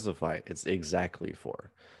to specify it's exactly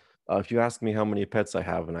 4. If you ask me how many pets I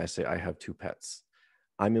have and I say I have 2 pets,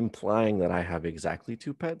 I'm implying that I have exactly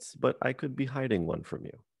 2 pets, but I could be hiding one from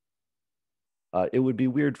you. It would be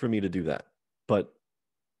weird for me to do that, but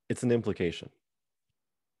it's an implication.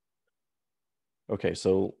 Okay,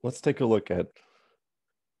 so let's take a look at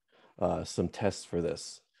some tests for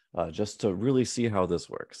this, just to really see how this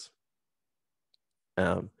works.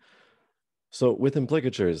 So with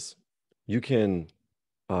implicatures, you can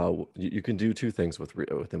do 2 things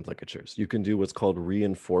with implicatures. You can do what's called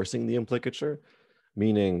reinforcing the implicature,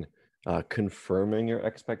 meaning confirming your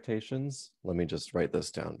expectations. Let me just write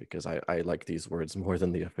this down because I like these words more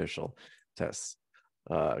than the official tests.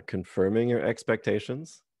 Confirming your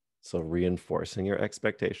expectations, so reinforcing your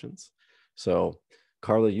expectations. So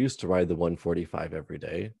Carla used to ride the 145 every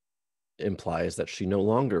day, implies that she no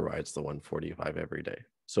longer rides the 145 every day.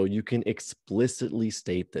 So you can explicitly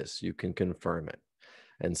state this, you can confirm it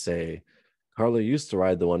and say, Carla used to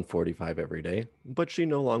ride the 145 every day, but she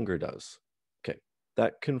no longer does. Okay,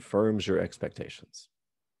 that confirms your expectations.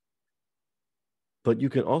 But you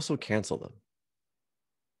can also cancel them.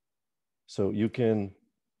 So you can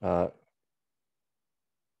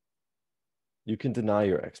deny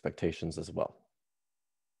your expectations as well.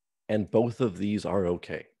 And both of these are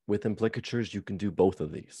okay. With implicatures, you can do both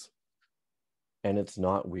of these. And it's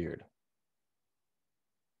not weird.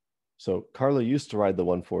 So Carla used to ride the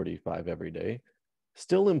 145 every day,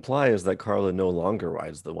 still implies that Carla no longer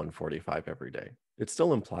rides the 145 every day. It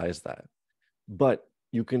still implies that. But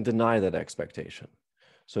you can deny that expectation.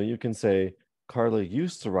 So you can say, Carla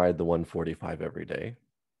used to ride the 145 every day,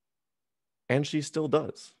 and she still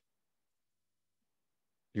does.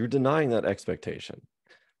 You're denying that expectation.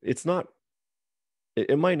 It's not,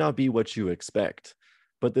 it might not be what you expect,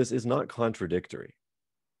 but this is not contradictory.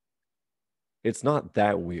 It's not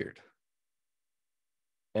that weird.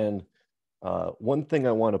 And one thing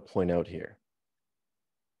I want to point out here,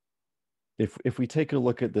 if we take a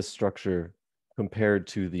look at this structure compared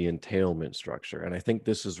to the entailment structure, and I think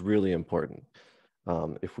this is really important,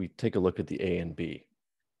 if we take a look at the A and B,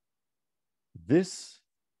 these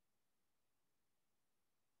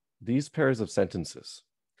pairs of sentences,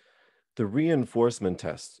 the reinforcement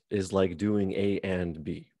test is like doing A and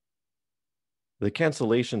B. The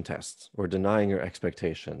cancellation test, or denying your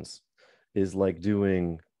expectations, is like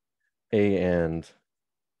doing A and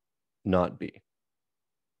not B.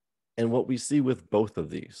 And what we see with both of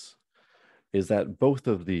these is that both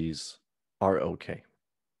of these are okay.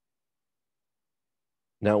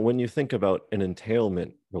 Now, when you think about an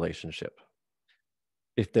entailment relationship,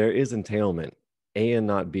 if there is entailment, A and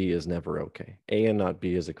not B is never okay. A and not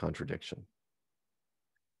B is a contradiction.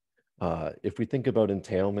 If we think about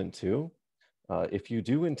entailment too, if you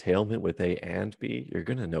do entailment with A and B, you're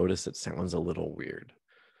going to notice it sounds a little weird.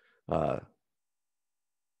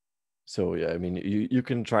 So yeah, I mean, you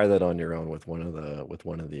can try that on your own with one of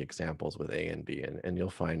the examples with A and B, and you'll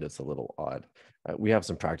find it's a little odd. We have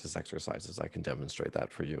some practice exercises. I can demonstrate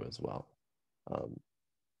that for you as well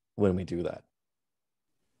when we do that.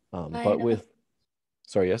 But with,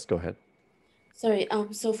 sorry, yes, go ahead. Sorry,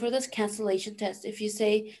 so for this cancellation test, if you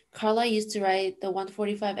say Carla used to ride the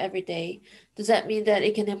 145 every day, does that mean that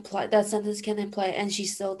it can imply that sentence can imply and she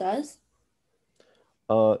still does?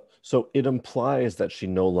 So it implies that she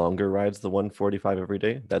no longer rides the 145 every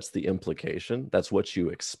day. That's the implication. That's what you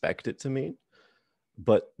expect it to mean.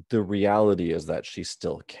 But the reality is that she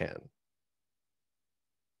still can.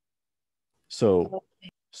 So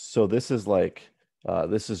this is like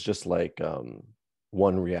this is just like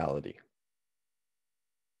one reality.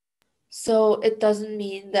 So it doesn't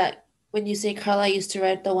mean that when you say Carla used to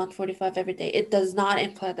ride the 145 every day, it does not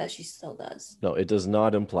imply that she still does. No, it does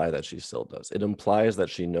not imply that she still does. It implies that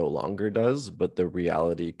she no longer does, but the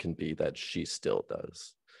reality can be that she still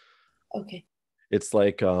does. Okay. It's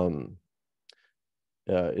like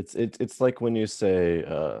it's like when you say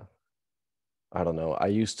I don't know, I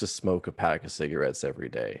used to smoke a pack of cigarettes every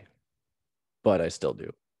day, but I still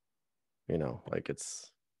do. You know, like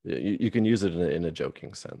it's you can use it in a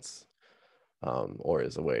joking sense. Or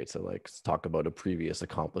as a way to like talk about a previous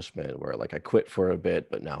accomplishment where like I quit for a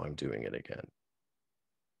bit, but now I'm doing it again.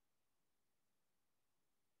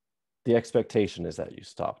 The expectation is that you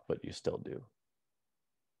stopped, but you still do.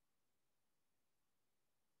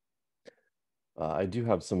 I do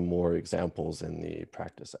have some more examples in the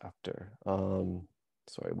practice after.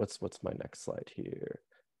 Sorry, what's my next slide here?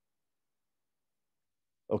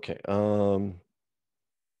 Okay.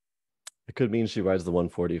 It could mean she rides the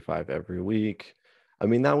 145 every week. I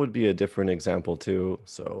mean, that would be a different example too.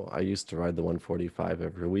 So I used to ride the 145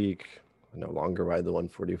 every week. I no longer ride the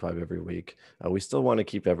 145 every week. We still want to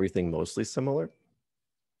keep everything mostly similar.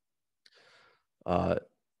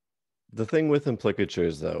 The thing with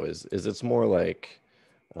implicatures though is it's more like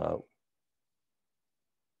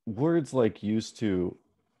words like used to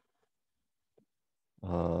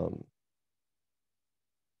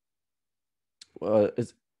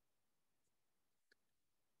is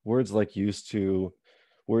words like used to,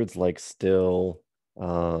 words like still,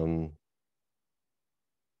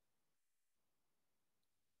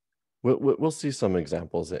 we'll see some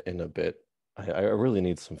examples in a bit. I really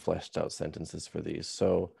need some fleshed out sentences for these.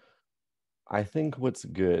 So I think what's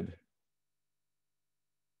good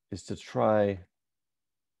is to try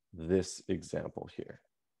this example here.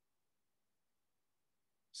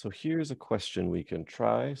 So here's a question we can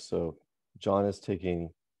try. So John is taking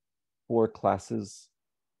 4 classes,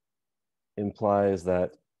 implies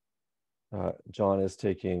that John is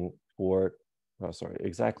taking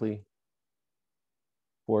exactly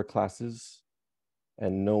 4 classes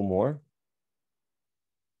and no more.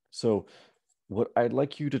 So what I'd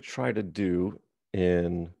like you to try to do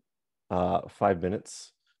in 5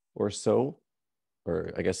 minutes or so,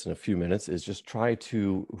 or I guess in a few minutes, is just try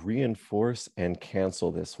to reinforce and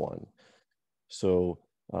cancel this one. So,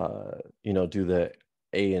 you know, do the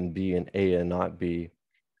A and B and A and not B,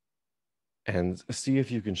 and see if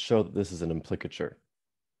you can show that this is an implicature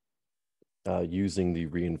using the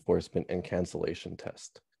reinforcement and cancellation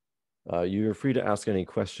test. You're free to ask any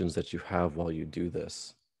questions that you have while you do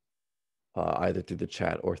this, either through the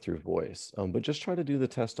chat or through voice. But just try to do the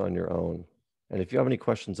test on your own. And if you have any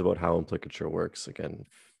questions about how implicature works, again,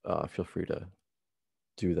 feel free to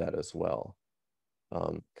do that as well.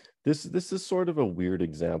 This is sort of a weird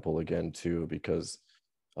example again, too, because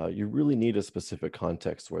you really need a specific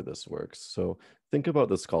context where this works. So think about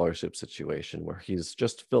the scholarship situation where he's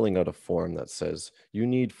just filling out a form that says you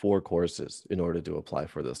need 4 courses in order to apply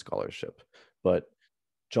for the scholarship. But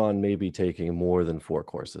John may be taking more than 4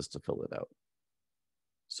 courses to fill it out.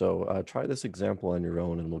 So try this example on your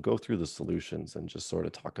own, and we'll go through the solutions and just sort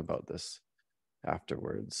of talk about this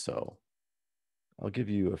afterwards. So I'll give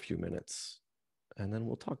you a few minutes, and then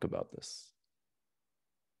we'll talk about this.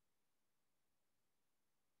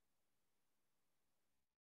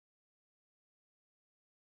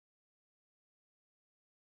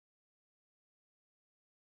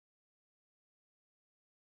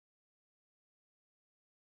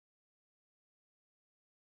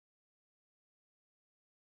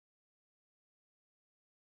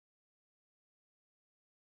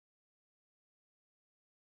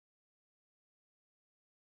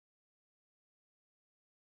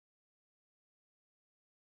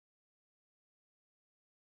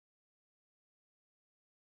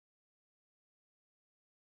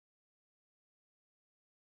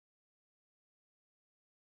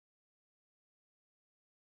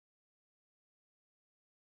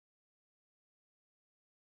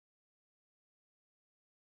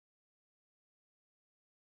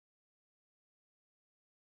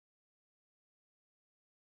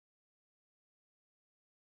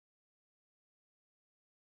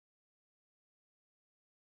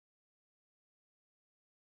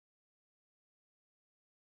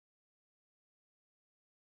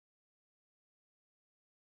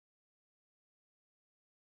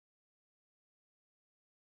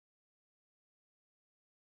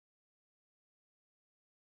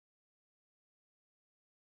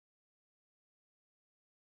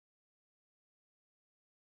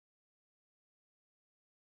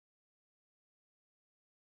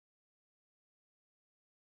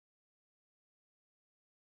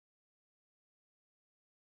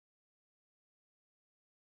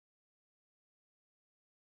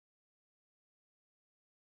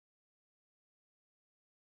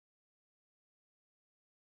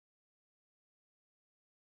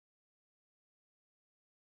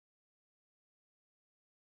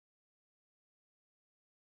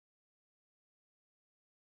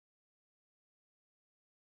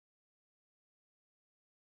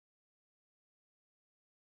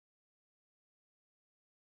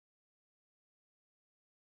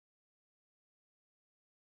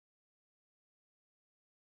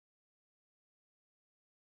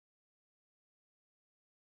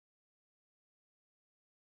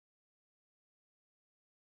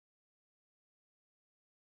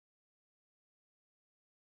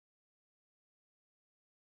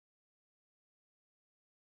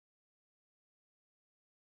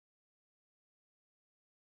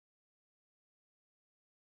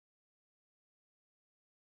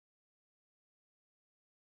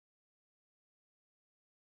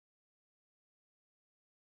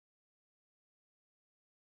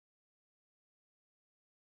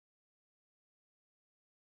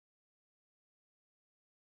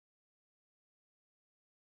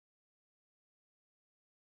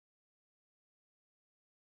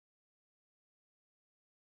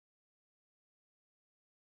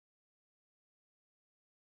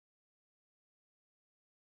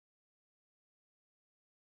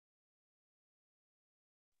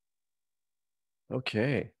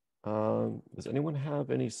 Okay. Does anyone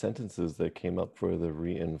have any sentences that came up for the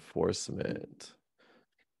reinforcement?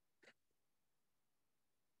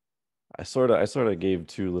 I sort of gave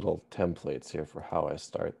two little templates here for how I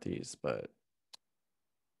start these, but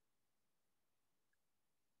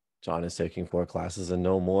John is taking 4 classes and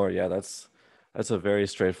no more. Yeah, that's a very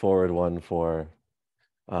straightforward one for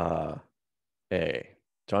A.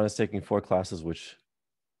 John is taking 4 classes, which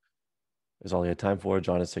is all he had time for.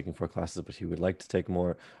 John is taking 4 classes, but he would like to take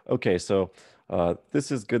more. Okay, so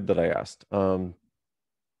this is good that I asked.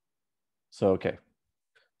 Okay,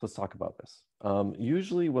 let's talk about this.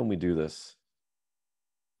 Usually when we do this,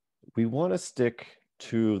 we want to stick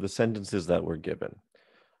to the sentences that we're given.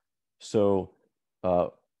 So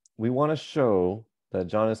we want to show that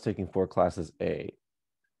John is taking 4 classes A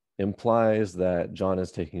implies that John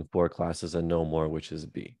is taking 4 classes and no more, which is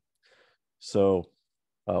B. So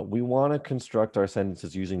we want to construct our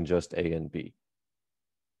sentences using just A and B.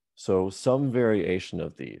 So some variation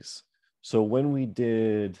of these. So when we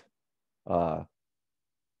did, Carla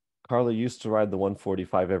used to ride the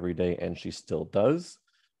 145 every day and she still does.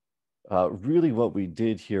 Really what we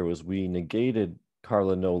did here was we negated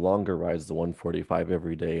Carla no longer rides the 145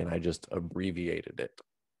 every day and I just abbreviated it.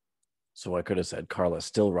 So I could have said Carla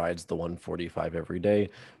still rides the 145 every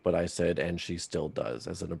day, but I said and she still does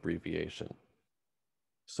as an abbreviation.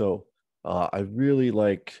 So I really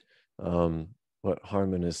like what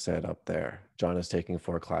Harmon has said up there. John is taking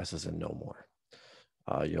 4 classes and no more.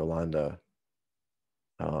 Yolanda,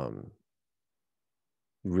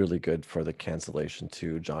 really good for the cancellation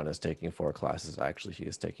too. John is taking 4 classes. Actually, he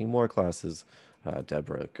is taking more classes.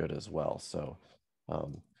 Deborah, good as well. So,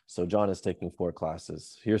 so John is taking 4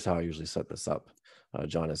 classes. Here's how I usually set this up.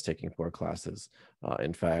 John is taking 4 classes.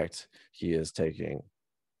 In fact, he is taking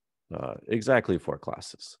exactly 4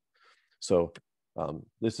 classes. So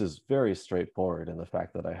this is very straightforward in the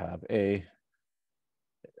fact that I have A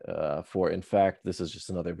for in fact, this is just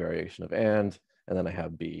another variation of and then I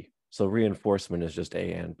have B. So reinforcement is just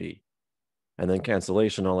A and B. And then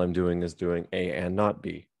cancellation, all I'm doing is doing A and not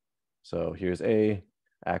B. So here's A,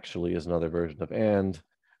 actually is another version of and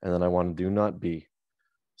then I want to do not B.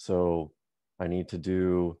 So I need to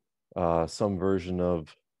do some version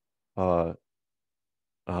of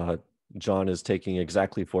John is taking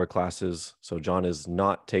exactly 4 classes. So John is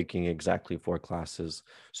not taking exactly 4 classes.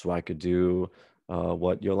 So I could do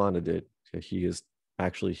what Yolanda did. He is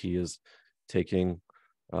taking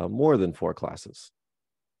more than 4 classes.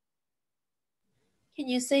 Can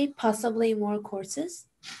you say possibly more courses?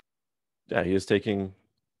 Yeah, he is taking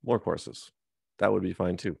more courses. That would be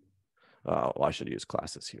fine too. Well, I should use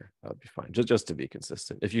classes here. That would be fine, just to be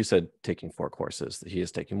consistent. If you said taking 4 courses, he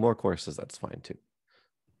is taking more courses, that's fine too.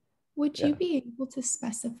 Would you be able to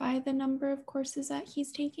specify the number of courses that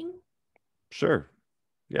he's taking? Sure.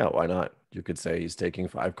 Yeah, why not? You could say he's taking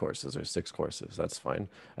 5 courses or 6 courses. That's fine,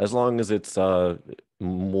 as long as it's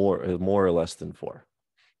more or less than 4.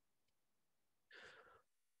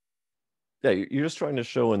 Yeah, you're just trying to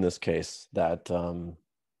show in this case that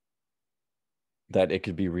that it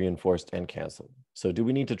could be reinforced and canceled. So do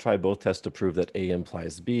we need to try both tests to prove that A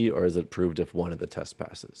implies B, or is it proved if one of the tests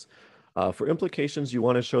passes? For implications, you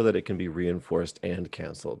want to show that it can be reinforced and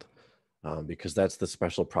canceled, because that's the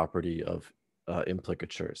special property of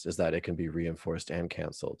implicatures, is that it can be reinforced and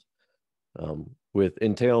canceled. With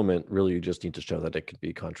entailment, really, you just need to show that it could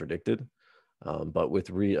be contradicted. But with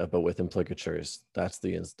implicatures, that's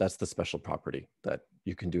the special property that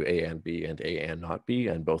you can do A and B and A and not B,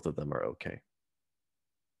 and both of them are okay.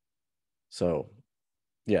 So,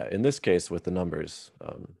 yeah, in this case with the numbers,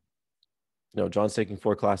 no, John's taking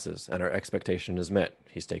 4 classes, and our expectation is met.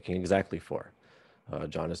 He's taking exactly 4.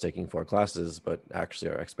 John is taking 4 classes, but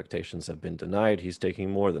actually our expectations have been denied. He's taking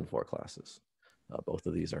more than 4 classes. Both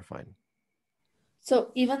of these are fine.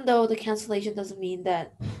 So even though the cancellation doesn't mean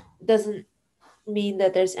that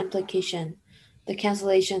there's implication, the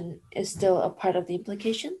cancellation is still a part of the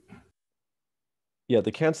implication? Yeah,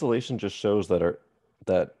 the cancellation just shows that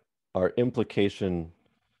our implication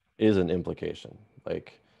is an implication.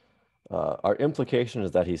 Like our implication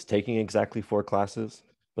is that he's taking exactly 4 classes,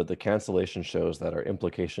 but the cancellation shows that our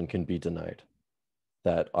implication can be denied.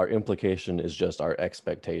 That our implication is just our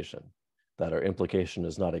expectation. That our implication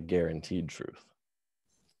is not a guaranteed truth.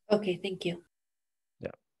 Okay, thank you.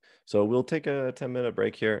 Yeah. So we'll take a 10-minute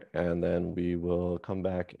break here, and then we will come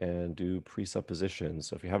back and do presuppositions.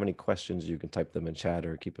 So if you have any questions, you can type them in chat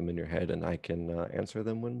or keep them in your head, and I can answer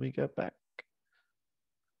them when we get back.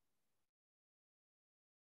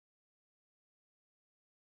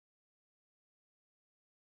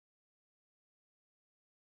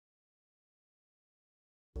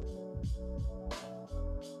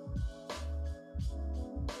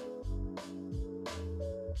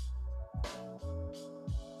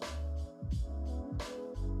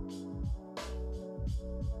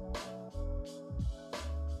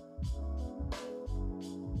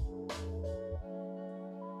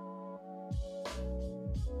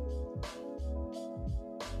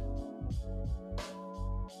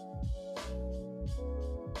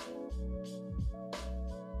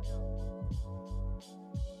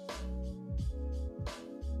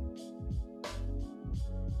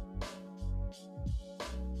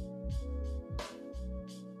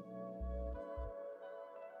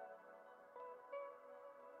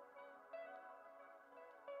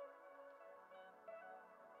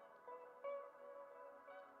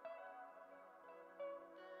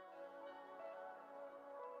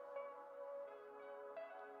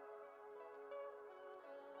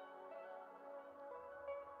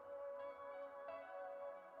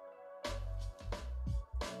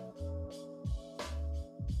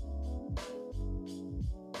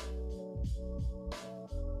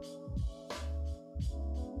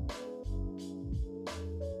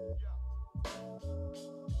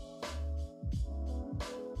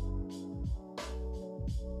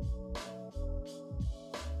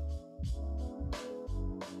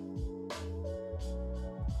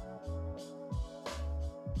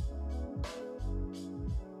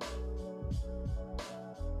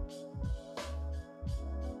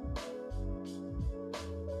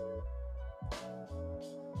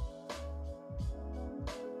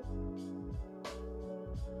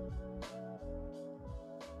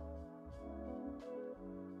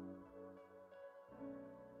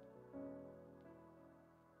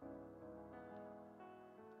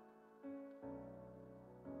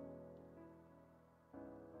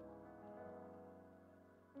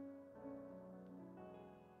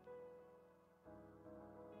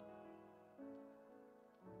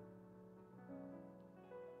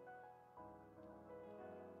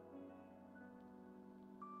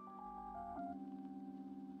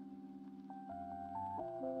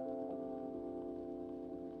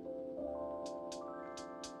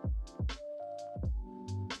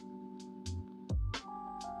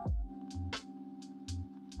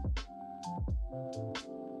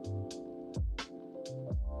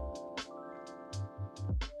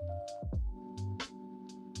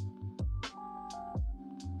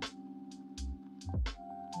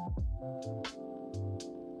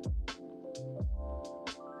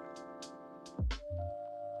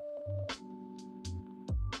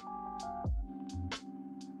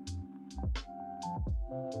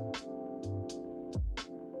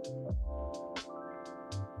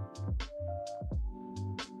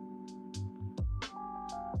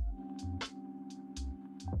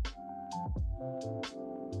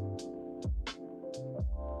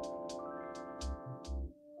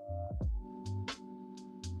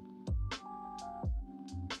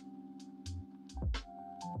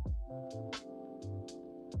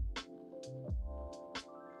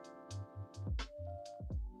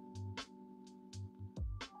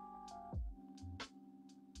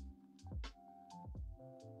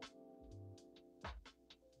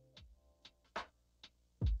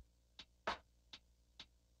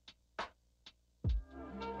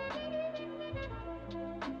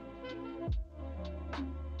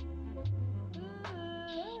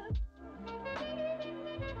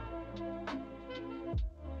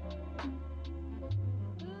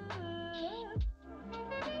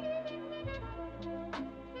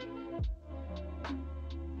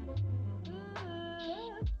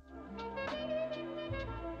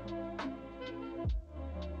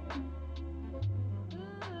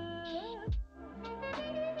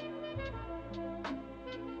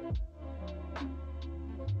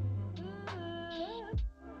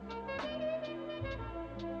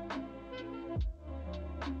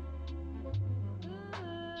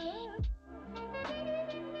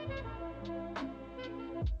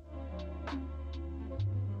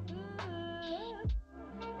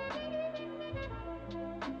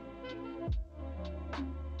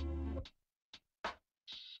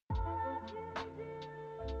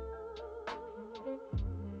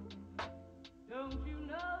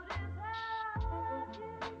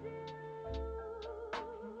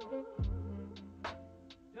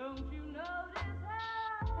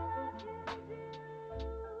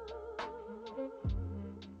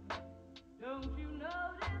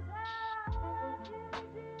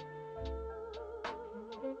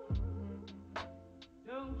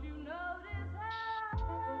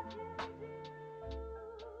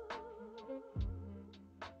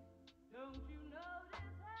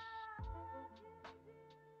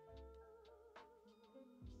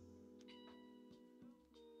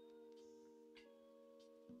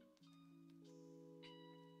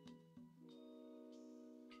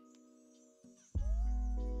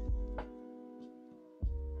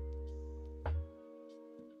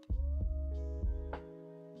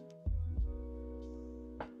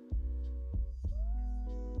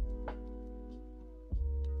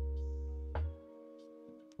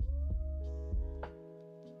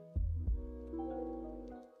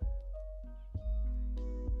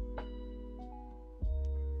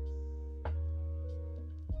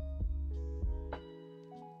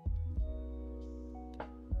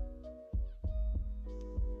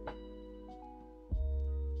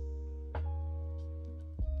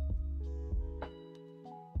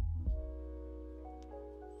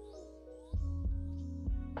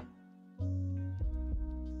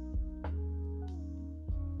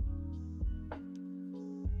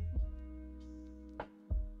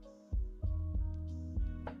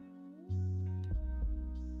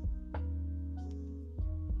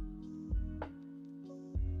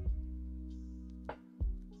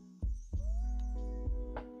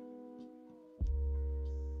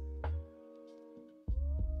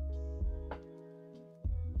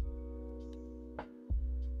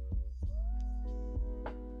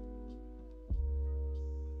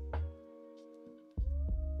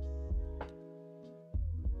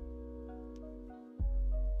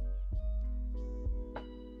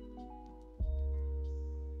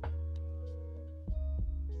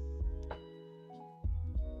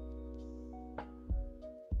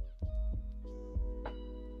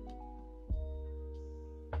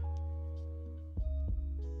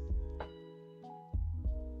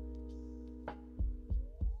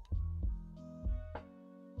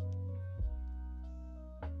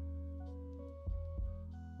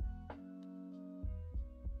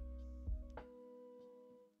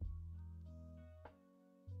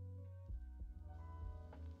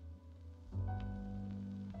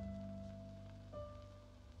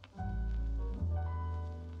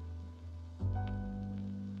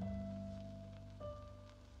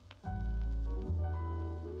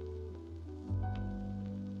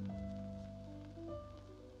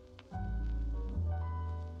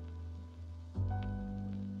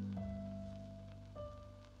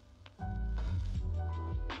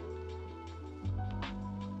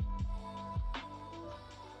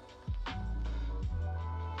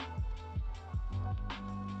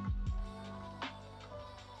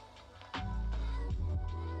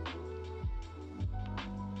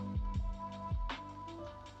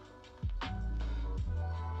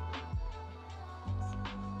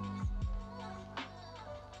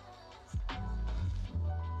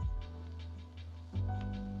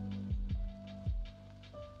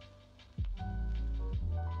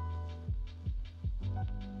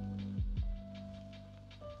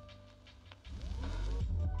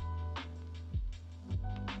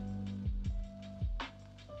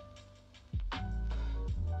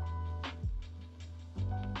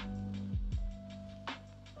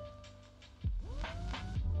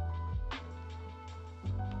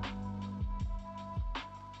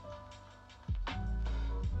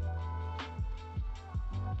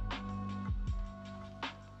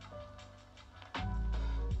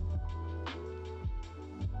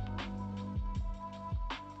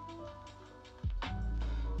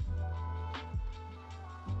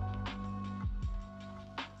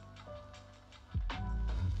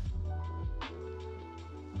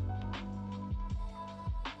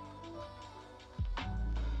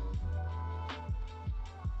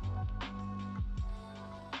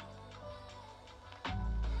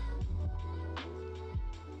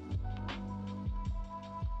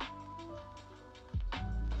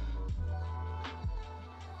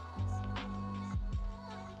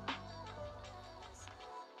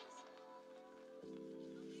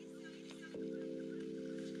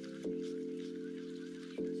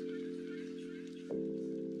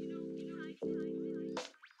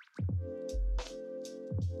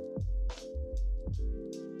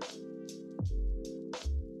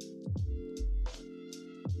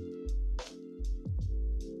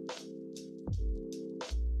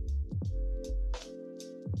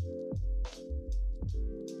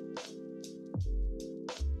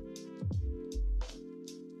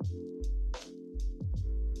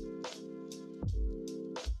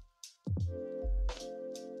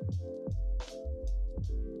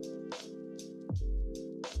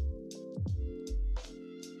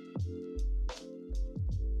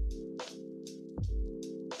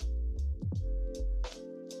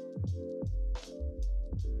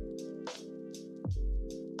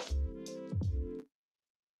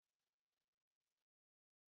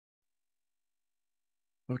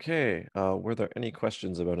 Okay, were there any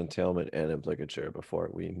questions about entailment and implicature before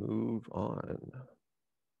we move on?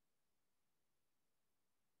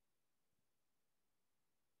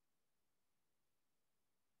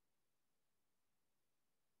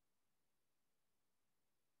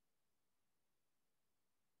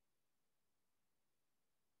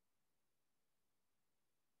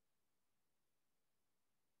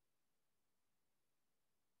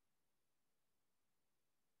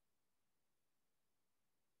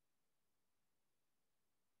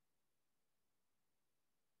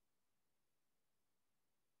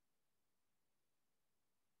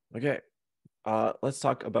 Okay, let's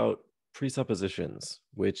talk about presuppositions,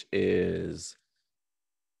 which is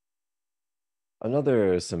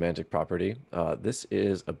another semantic property. This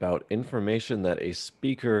is about information that a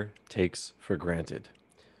speaker takes for granted.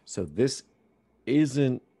 So this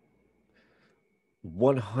isn't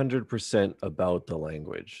 100% about the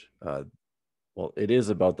language. Well, it is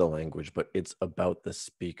about the language, but it's about the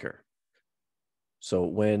speaker. So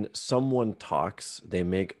when someone talks, they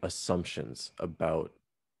make assumptions about,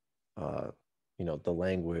 the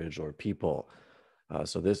language or people.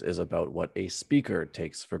 So this is about what a speaker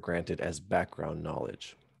takes for granted as background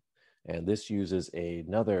knowledge. And this uses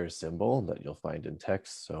another symbol that you'll find in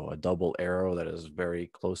text. So a double arrow that is very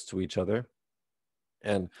close to each other.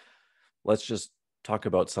 And let's just talk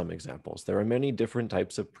about some examples. There are many different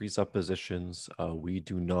types of presuppositions. We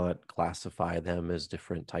do not classify them as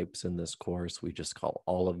different types in this course. We just call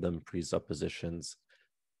all of them presuppositions.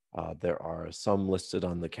 There are some listed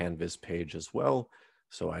on the Canvas page as well.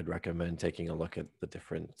 So I'd recommend taking a look at the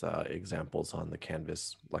different examples on the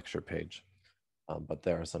Canvas lecture page. But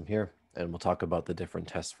there are some here, and we'll talk about the different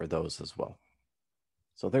tests for those as well.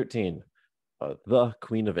 So 13, the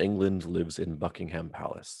Queen of England lives in Buckingham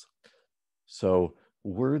Palace. So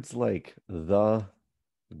words like the,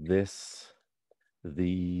 this,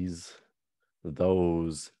 these,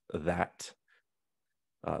 those, that,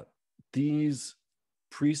 these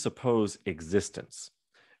presuppose existence.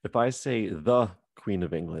 If I say the Queen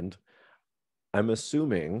of England, I'm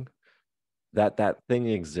assuming that that thing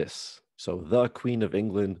exists. So the Queen of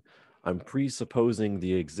England, I'm presupposing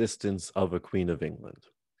the existence of a Queen of England.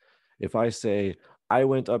 If I say, I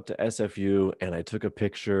went up to SFU and I took a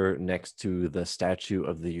picture next to the statue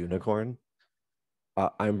of the unicorn,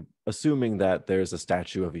 I'm assuming that there's a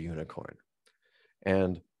statue of a unicorn.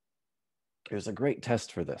 And there's a great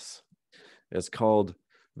test for this. It's called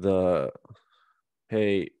the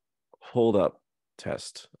hey, hold up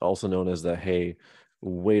test, also known as the hey,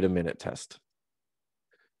 wait a minute test.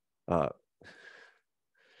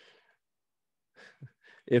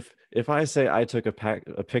 If I say I took a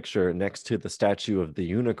picture next to the statue of the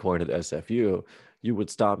unicorn at SFU, you would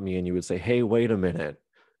stop me and you would say, hey, wait a minute.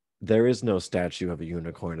 There is no statue of a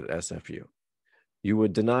unicorn at SFU. You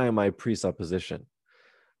would deny my presupposition.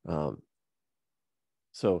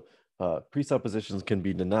 So presuppositions can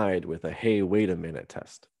be denied with a hey, wait a minute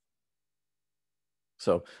test.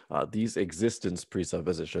 So these existence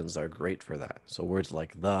presuppositions are great for that. So words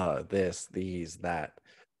like the, this, these, that.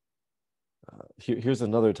 Here's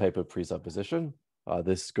another type of presupposition.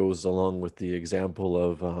 This goes along with the example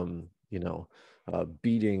of,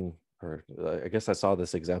 beating, or I guess I saw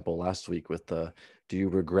this example last week with the, do you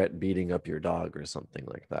regret beating up your dog or something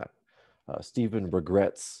like that? Stephen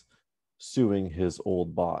regrets suing his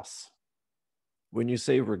old boss. When you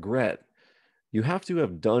say regret, you have to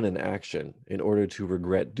have done an action in order to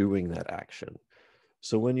regret doing that action.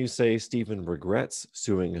 So when you say Stephen regrets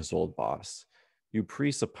suing his old boss, you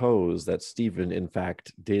presuppose that Stephen, in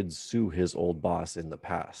fact, did sue his old boss in the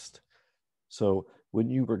past. So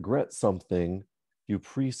when you regret something, you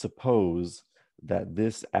presuppose that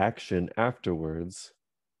this action afterwards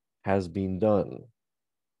has been done.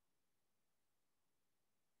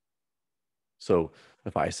 So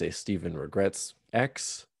if I say Stephen regrets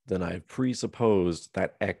X, then I've presupposed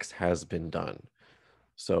that X has been done.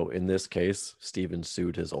 So in this case, Stephen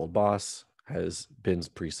sued his old boss has been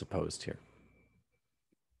presupposed here.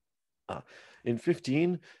 In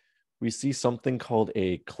 15, we see something called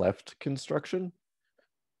a cleft construction.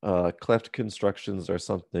 Cleft constructions are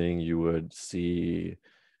something you would see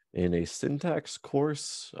in a syntax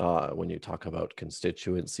course when you talk about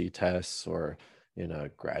constituency tests, or in a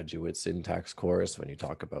graduate syntax course when you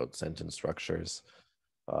talk about sentence structures.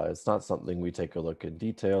 It's not something we take a look in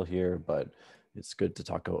detail here, but it's good to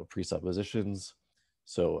talk about presuppositions.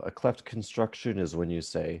 So a cleft construction is when you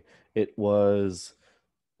say it was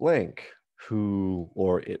blank who,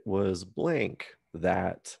 or it was blank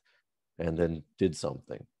that, and then did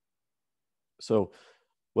something. So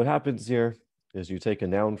what happens here is you take a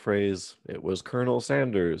noun phrase, it was Colonel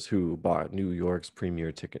Sanders who bought New York's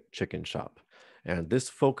premier chicken shop. And this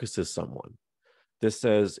focuses someone. This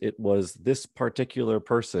says it was this particular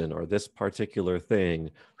person or this particular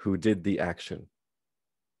thing who did the action.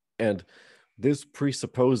 And this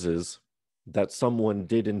presupposes that someone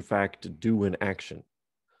did in fact do an action.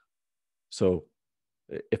 So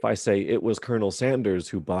if I say it was Colonel Sanders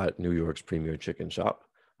who bought New York's premier chicken shop,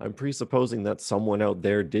 I'm presupposing that someone out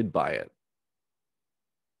there did buy it.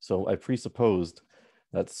 So I presupposed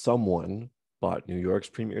that someone bought New York's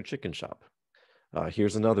premier chicken shop.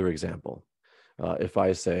 Here's another example. If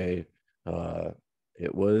I say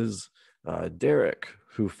it was Derek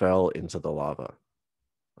who fell into the lava,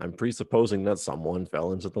 I'm presupposing that someone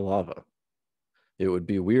fell into the lava. It would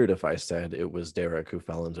be weird if I said it was Derek who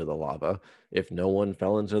fell into the lava if no one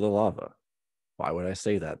fell into the lava. Why would I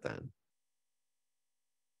say that then?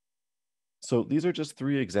 So these are just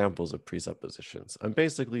 3 examples of presuppositions. I'm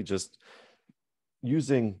basically just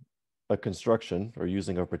using a construction or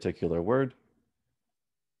using a particular word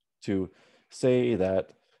to say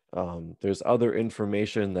that there's other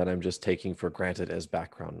information that I'm just taking for granted as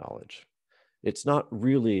background knowledge. It's not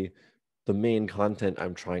really the main content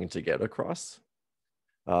I'm trying to get across.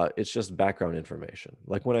 It's just background information.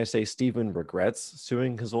 Like when I say Stephen regrets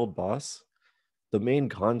suing his old boss, the main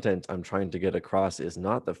content I'm trying to get across is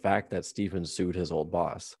not the fact that Stephen sued his old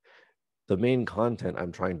boss. The main content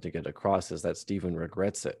I'm trying to get across is that Stephen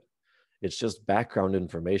regrets it. It's just background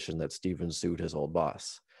information that Stephen sued his old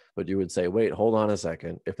boss. But you would say, wait, hold on a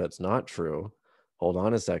second. If that's not true, hold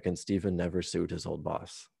on a second. Stephen never sued his old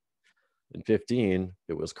boss. In 15,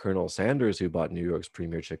 it was Colonel Sanders who bought New York's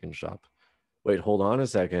premier chicken shop. Wait, hold on a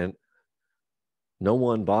second. No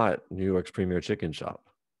one bought New York's premier chicken shop.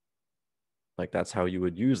 Like that's how you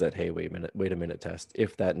would use that, hey, wait a minute test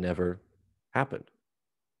if that never happened.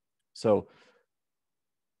 So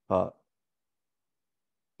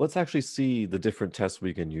let's actually see the different tests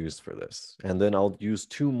we can use for this. And then I'll use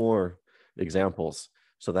 2 more examples.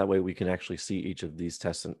 So that way we can actually see each of these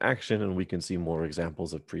tests in action and we can see more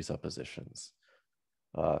examples of presuppositions.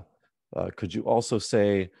 Could you also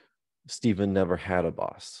say Stephen never had a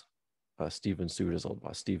boss? Stephen sued his old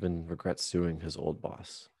boss. Stephen regrets suing his old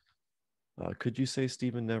boss. Could you say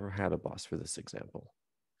Stephen never had a boss for this example?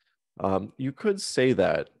 You could say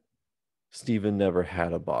that Stephen never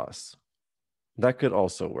had a boss. That could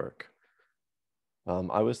also work.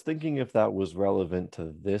 I was thinking if that was relevant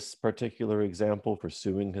to this particular example for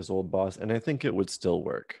suing his old boss, and I think it would still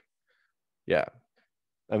work. Yeah.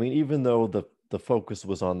 I mean, even though the focus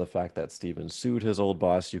was on the fact that Stephen sued his old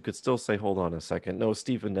boss, you could still say, hold on a second. No,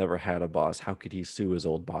 Stephen never had a boss. How could he sue his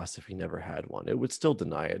old boss if he never had one? It would still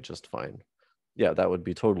deny it just fine. Yeah, that would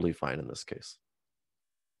be totally fine in this case.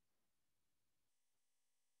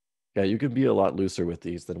 Yeah, you can be a lot looser with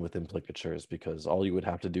these than with implicatures because all you would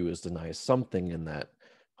have to do is deny something in that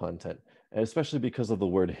content, and especially because of the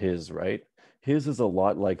word his, right? His is a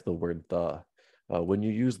lot like the word the. When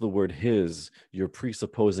you use the word his, you're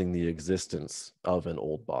presupposing the existence of an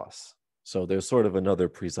old boss. So there's sort of another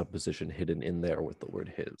presupposition hidden in there with the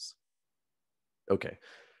word his. Okay,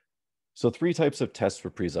 so 3 types of tests for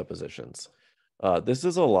presuppositions. This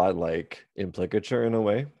is a lot like implicature in a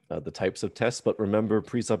way, the types of tests, but remember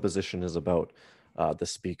presupposition is about the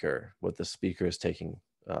speaker, what the speaker is taking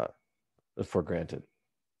for granted.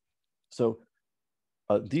 So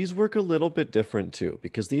these work a little bit different too,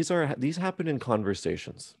 because these happen in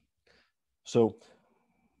conversations. So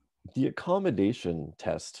the accommodation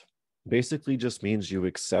test basically just means you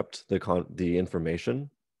accept the information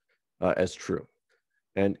as true.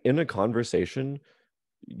 And in a conversation,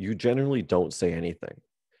 you generally don't say anything.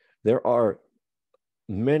 There are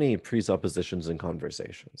many presuppositions in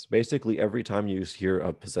conversations. Basically, every time you hear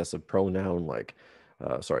a possessive pronoun like,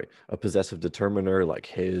 a possessive determiner like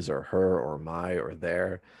his or her or my or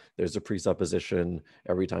their, there's a presupposition.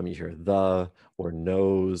 Every time you hear the or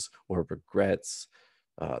knows or regrets,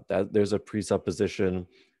 that there's a presupposition.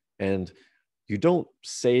 And you don't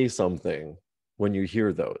say something when you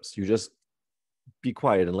hear those. You just be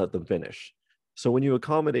quiet and let them finish. So when you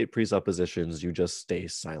accommodate presuppositions, you just stay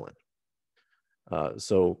silent.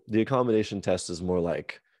 So the accommodation test is more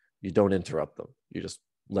like you don't interrupt them. You just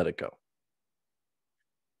let it go.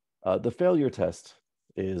 The failure test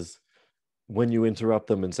is when you interrupt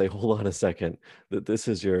them and say, hold on a second, that this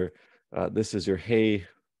is your hey,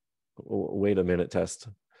 wait a minute test.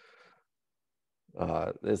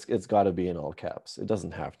 It's got to be in all caps. It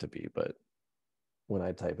doesn't have to be, but when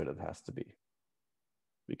I type it, it has to be,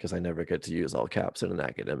 because I never get to use all caps in an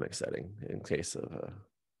academic setting in case of,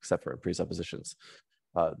 except for presuppositions.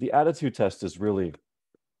 The attitude test is really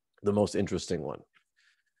the most interesting one.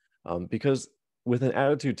 Because with an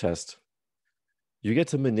attitude test, you get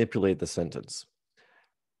to manipulate the sentence.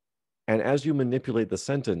 And as you manipulate the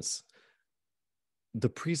sentence, the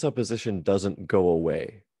presupposition doesn't go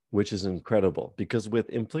away, which is incredible, because with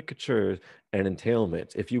implicature and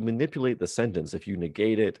entailment, if you manipulate the sentence, if you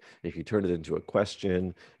negate it, if you turn it into a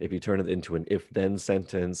question, if you turn it into an if-then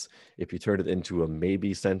sentence, if you turn it into a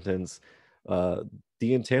maybe sentence, the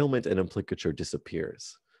entailment and implicature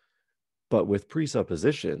disappears. But with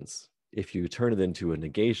presuppositions, if you turn it into a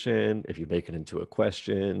negation, if you make it into a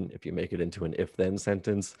question, if you make it into an if-then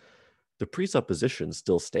sentence, the presupposition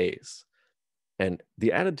still stays. And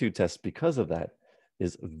the attitude test, because of that,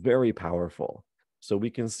 is very powerful. So we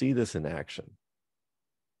can see this in action.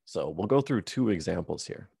 So we'll go through 2 examples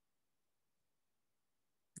here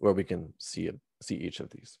where we can see each of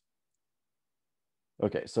these.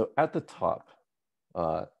 Okay, so at the top,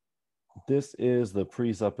 this is the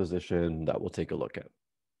presupposition that we'll take a look at.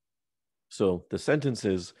 So the sentence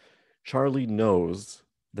is, Charlie knows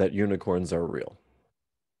that unicorns are real.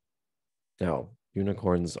 Now,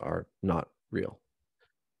 unicorns are not real,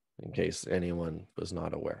 in case anyone was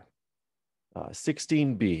not aware.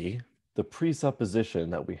 16b, the presupposition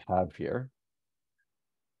that we have here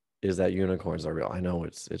is that unicorns are real. I know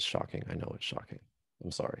it's shocking. I know it's shocking.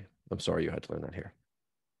 I'm sorry. I'm sorry you had to learn that here.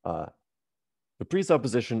 The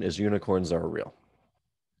presupposition is unicorns are real.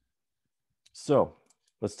 So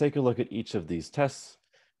let's take a look at each of these tests.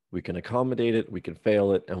 We can accommodate it, we can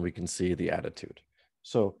fail it, and we can see the attitude.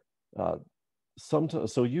 So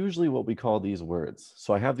so usually what we call these words,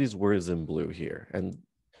 so I have these words in blue here, and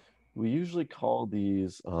we usually call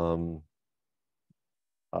these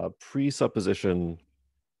presupposition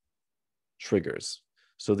triggers.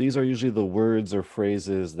 So these are usually the words or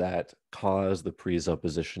phrases that cause the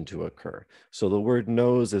presupposition to occur. So the word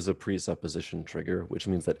knows is a presupposition trigger, which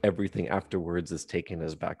means that everything afterwards is taken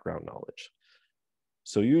as background knowledge.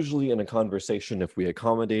 So usually in a conversation, if we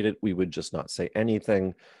accommodate it, we would just not say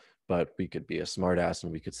anything, but we could be a smartass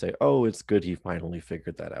and we could say, oh, it's good he finally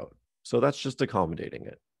figured that out. So that's just accommodating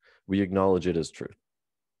it. We acknowledge it as truth.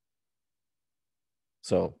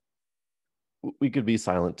 So we could be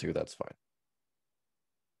silent too, that's fine.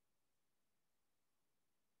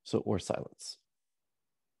 So, or silence.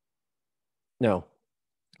 Now,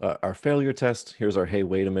 our failure test, here's our, hey,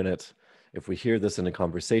 wait a minute. If we hear this in a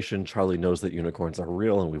conversation, Charlie knows that unicorns are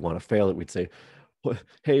real and we want to fail it, we'd say,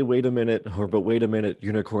 hey, wait a minute, or but wait a minute,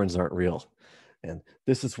 unicorns aren't real. And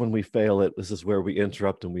this is when we fail it. This is where we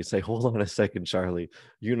interrupt and we say, hold on a second, Charlie,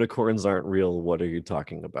 unicorns aren't real. What are you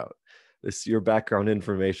talking about? Your background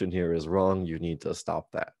information here is wrong. You need to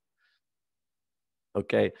stop that.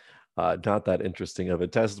 Okay, not that interesting of a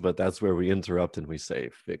test, but that's where we interrupt and we say,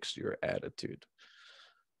 fix your attitude.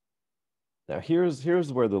 Now,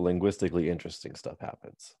 here's where the linguistically interesting stuff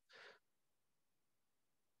happens.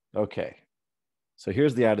 Okay, so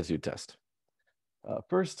here's the attitude test.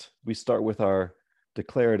 First, we start with our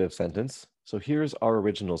declarative sentence. So here's our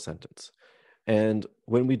original sentence. And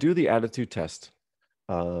when we do the attitude test,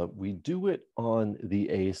 we do it on the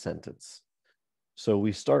A sentence. So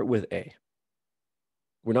we start with A.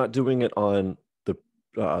 We're not doing it on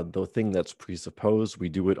the thing that's presupposed. We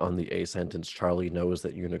do it on the A sentence. Charlie knows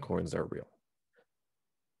that unicorns are real.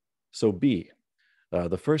 So B,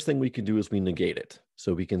 the first thing we can do is we negate it.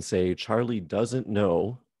 So we can say Charlie doesn't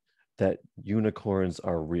know that unicorns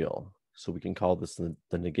are real. So we can call this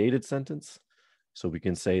the negated sentence. So we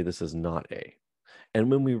can say this is not A.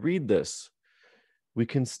 And when we read this, we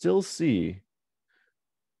can still see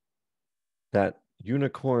that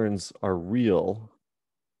unicorns are real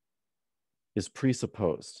is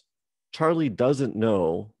presupposed. Charlie doesn't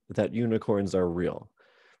know that unicorns are real.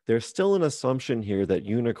 There's still an assumption here that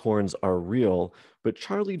unicorns are real, but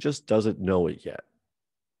Charlie just doesn't know it yet.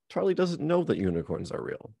 Charlie doesn't know that unicorns are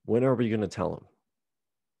real. When are we going to tell him?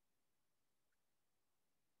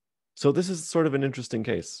 So this is sort of an interesting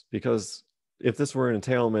case, because if this were an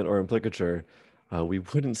entailment or implicature, we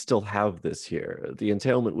wouldn't still have this here. The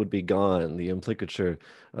entailment would be gone. The implicature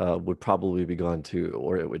would probably be gone too,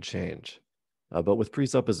 or it would change. But with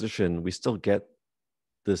presupposition, we still get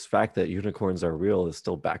this fact that unicorns are real is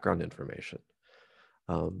still background information.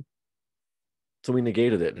 So we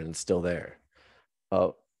negated it and it's still there.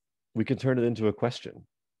 We can turn it into a question.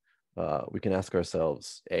 We can ask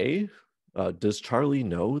ourselves, A, does Charlie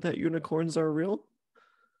know that unicorns are real?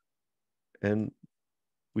 And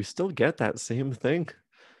we still get that same thing.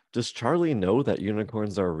 Does Charlie know that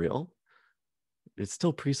unicorns are real? It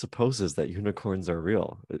still presupposes that unicorns are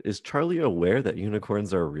real. Is Charlie aware that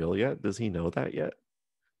unicorns are real yet? Does he know that yet?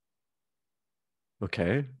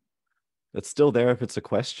 Okay. It's still there if it's a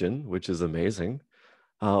question, which is amazing.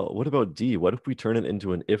 What about D? What if we turn it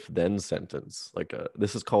into an if-then sentence? Like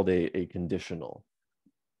this is called a conditional.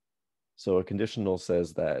 So a conditional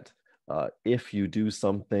says that if you do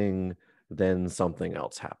something, then something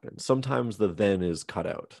else happens. Sometimes the then is cut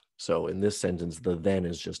out. So in this sentence, the then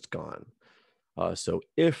is just gone. So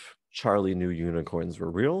if Charlie knew unicorns were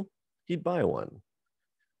real, he'd buy one.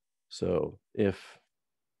 So if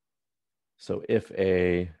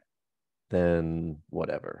A, then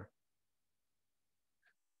whatever.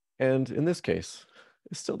 And in this case,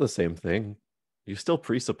 it's still the same thing. You still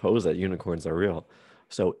presuppose that unicorns are real.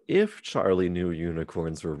 So if Charlie knew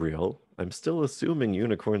unicorns were real, I'm still assuming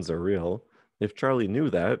unicorns are real. If Charlie knew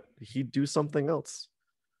that, he'd do something else.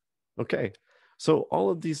 Okay, so all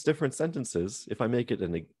of these different sentences, if I make it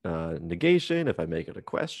a negation, if I make it a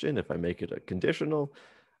question, if I make it a conditional,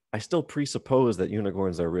 I still presuppose that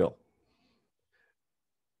unicorns are real.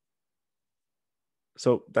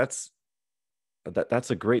 So that's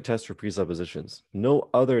a great test for presuppositions. No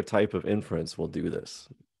other type of inference will do this.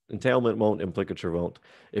 Entailment won't, implicature won't.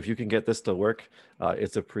 If you can get this to work,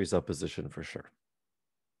 it's a presupposition for sure.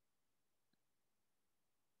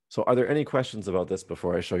 So are there any questions about this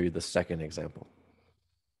before I show you the second example?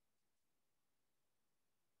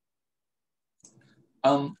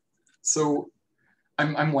 So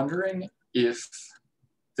I'm wondering if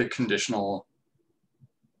the conditional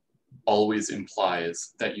always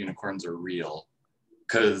implies that unicorns are real.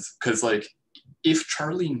 Because like, if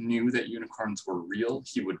Charlie knew that unicorns were real,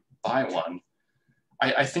 he would buy one.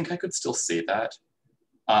 I think I could still say that,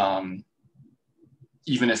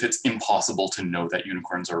 even if it's impossible to know that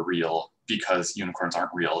unicorns are real because unicorns aren't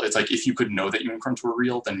real. It's like, if you could know that unicorns were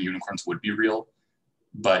real, then unicorns would be real.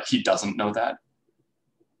 But he doesn't know that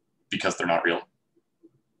because they're not real.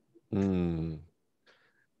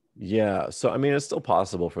 Yeah, so I mean, it's still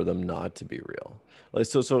possible for them not to be real. Like,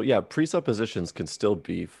 so yeah, presuppositions can still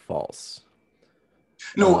be false.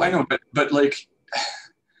 No, I know, but like,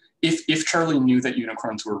 if Charlie knew that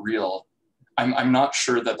unicorns were real, I'm not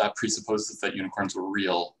sure that that presupposes that unicorns were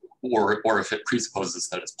real, or if it presupposes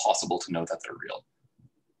that it's possible to know that they're real.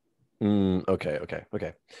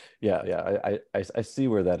 Okay. Yeah, I see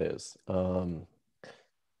where that is.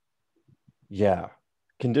 Yeah,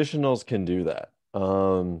 conditionals can do that.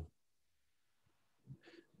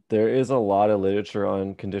 There is a lot of literature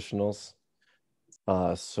on conditionals.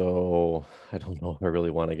 So I don't know if I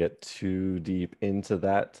really want to get too deep into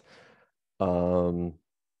that. So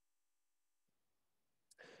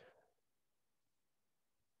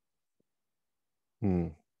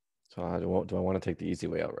do I want to take the easy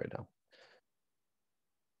way out right now?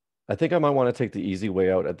 I think I might want to take the easy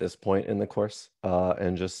way out at this point in the course,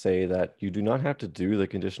 and just say that you do not have to do the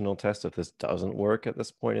conditional test if this doesn't work at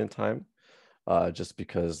this point in time, just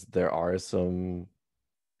because there are some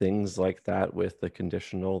things like that with the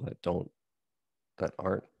conditional that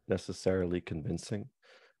aren't necessarily convincing.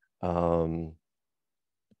 Some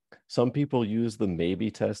people use the maybe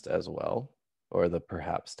test as well, or the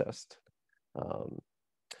perhaps test.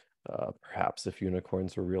 Perhaps if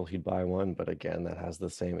unicorns were real, he'd buy one, but again, that has the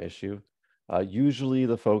same issue. Usually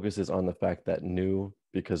the focus is on the fact that knew,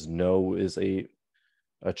 because no is a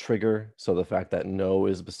trigger. So the fact that no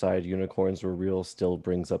is beside unicorns were real still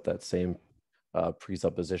brings up that same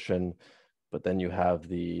presupposition, but then you have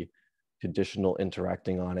the conditional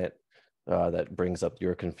interacting on it that brings up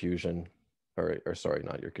your confusion, or sorry,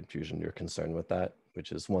 not your confusion, your concern with that,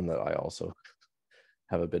 which is one that I also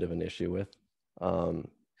have a bit of an issue with.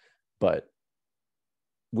 But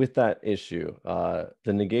with that issue, the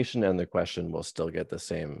negation and the question will still get the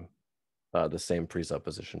same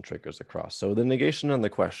presupposition triggers across. So the negation and the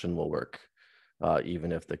question will work,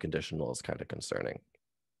 even if the conditional is kind of concerning.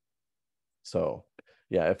 So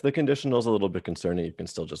yeah, if the conditional is a little bit concerning, you can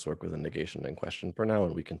still just work with a negation and question for now,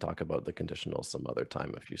 and we can talk about the conditional some other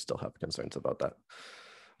time if you still have concerns about that.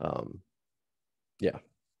 Yeah,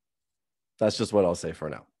 that's just what I'll say for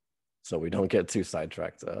now, so we don't get too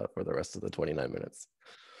sidetracked for the rest of the 29 minutes.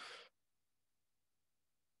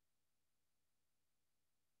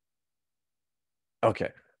 Okay,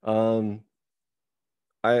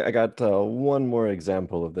 I got one more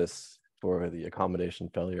example of this for the accommodation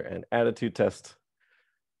failure and attitude test.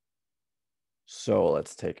 So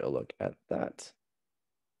let's take a look at that.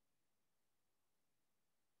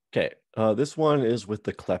 Okay, this one is with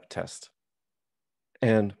the CLEP test.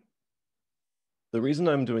 And the reason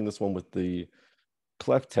I'm doing this one with the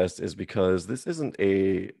CLEP test is because this isn't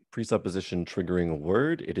a presupposition triggering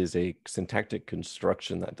word, it is a syntactic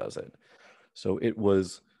construction that does it. So it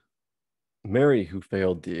was Mary who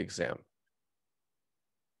failed the exam.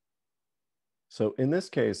 So in this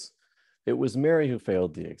case, It was Mary who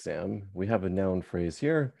failed the exam. We have a noun phrase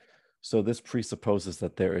here. So this presupposes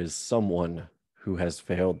that there is someone who has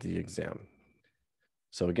failed the exam.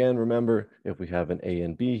 So again, remember, if we have an A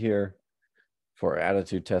and B here, for our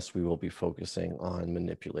attitude test, we will be focusing on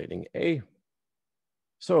manipulating A.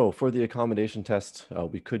 So for the accommodation test,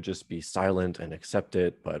 we could just be silent and accept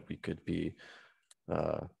it, but we could be,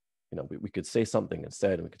 we could say something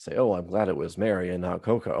instead, and we could say, oh, I'm glad it was Mary and not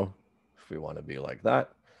Coco, if we want to be like that.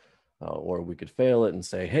 Or we could fail it and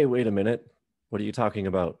say, hey, wait a minute, what are you talking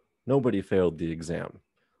about? Nobody failed the exam.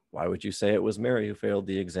 Why would you say it was Mary who failed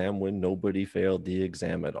the exam when nobody failed the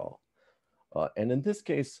exam at all? And in this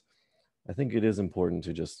case, I think it is important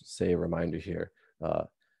to just say a reminder here.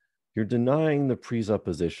 You're denying the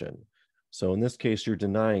presupposition. So in this case, you're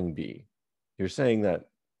denying B. You're saying that,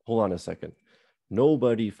 hold on a second,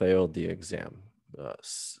 nobody failed the exam.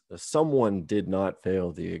 Someone did not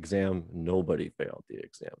fail the exam. Nobody failed the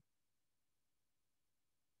exam.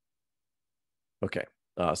 Okay,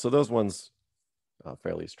 so those ones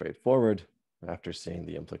fairly straightforward after seeing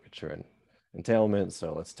the implicature and entailment.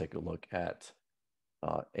 So let's take a look at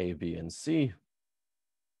A, B, and C.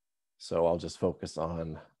 So I'll just focus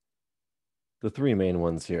on the three main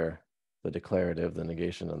ones here, the declarative, the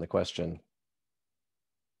negation, and the question.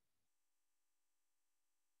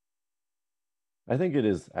 I think it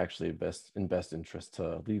is actually in best interest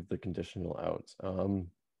to leave the conditional out.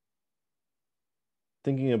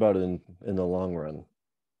 Thinking about it in the long run,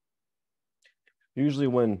 usually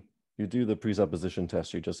when you do the presupposition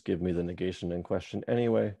test, you just give me the negation and question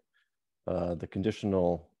anyway. The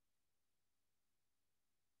conditional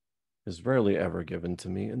is rarely ever given to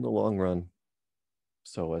me in the long run,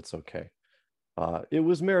 so it's okay. It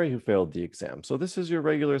was Mary who failed the exam. So this is your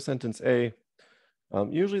regular sentence A.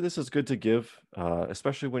 Usually this is good to give,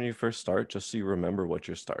 especially when you first start, just so you remember what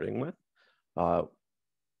you're starting with.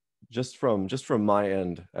 Just from my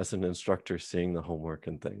end as an instructor seeing the homework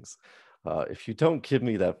and things. If you don't give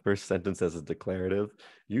me that first sentence as a declarative,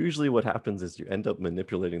 usually what happens is you end up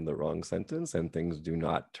manipulating the wrong sentence and things do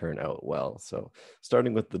not turn out well. So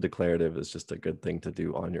starting with the declarative is just a good thing to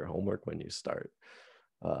do on your homework when you start.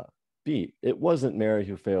 B, it wasn't Mary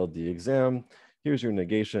who failed the exam. Here's your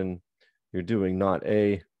negation. You're doing not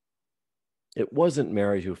A. It wasn't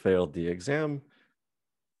Mary who failed the exam.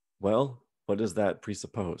 Well, what does that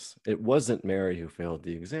presuppose? It wasn't Mary who failed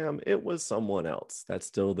the exam. It was someone else. That's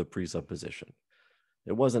still the presupposition.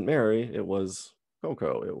 It wasn't Mary. It was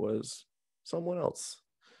Coco. It was someone else.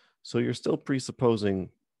 So you're still presupposing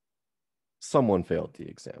someone failed the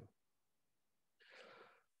exam.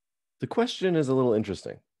 The question is a little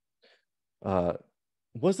interesting.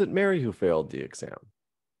 Was it Mary who failed the exam?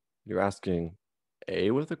 You're asking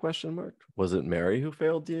A with a question mark. Was it Mary who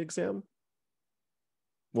failed the exam?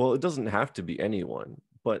 Well, it doesn't have to be anyone,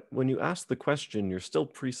 but when you ask the question, you're still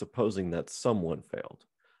presupposing that someone failed.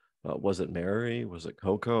 Was it Mary? Was it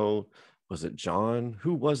Coco? Was it John?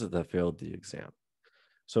 Who was it that failed the exam?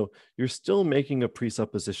 So you're still making a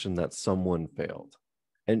presupposition that someone failed.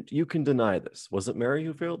 And you can deny this. Was it Mary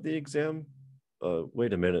who failed the exam?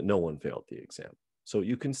 Wait a minute, no one failed the exam. So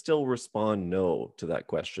you can still respond no to that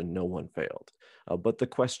question, no one failed. But the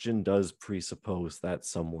question does presuppose that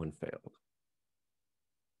someone failed.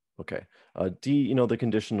 Okay, D, the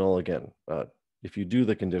conditional, again, if you do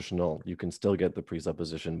the conditional, you can still get the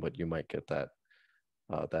presupposition, but you might get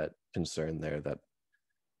that concern there that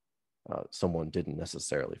someone didn't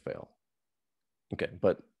necessarily fail. Okay,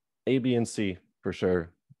 but A, B, and C, for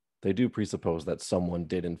sure, they do presuppose that someone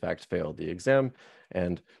did in fact fail the exam,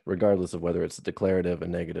 and regardless of whether it's a declarative, a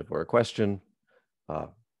negative, or a question,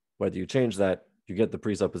 whether you change that, you get the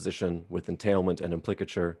presupposition with entailment and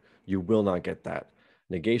implicature, you will not get that.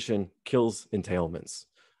 Negation kills entailments,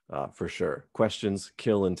 for sure. Questions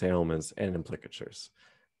kill entailments and implicatures.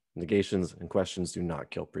 Negations and questions do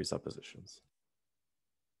not kill presuppositions.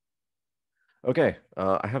 Okay,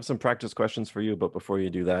 I have some practice questions for you, but before you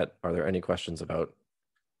do that, are there any questions about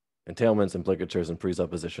entailments, implicatures, and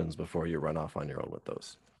presuppositions before you run off on your own with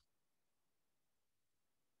those?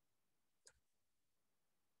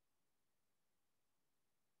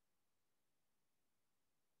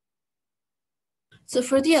 So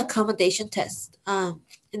for the accommodation test,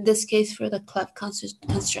 in this case for the clef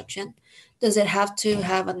construction, does it have to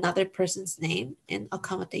have another person's name in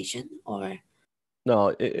accommodation or?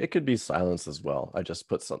 No, it could be silence as well. I just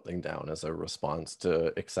put something down as a response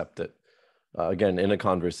to accept it. Again, in a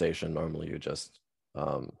conversation, normally you just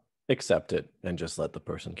accept it and just let the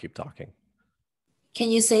person keep talking.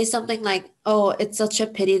 Can you say something like, oh, it's such a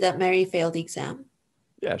pity that Mary failed the exam?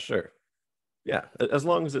 Yeah, sure. Yeah, as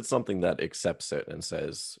long as it's something that accepts it and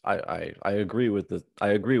says, I agree with I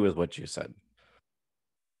agree with what you said.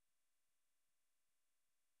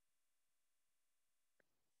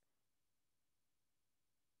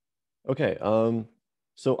 Okay,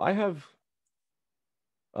 so I have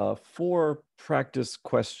 4 practice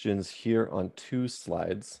questions here on 2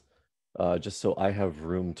 slides, just so I have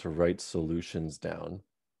room to write solutions down.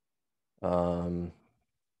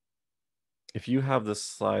 If you have the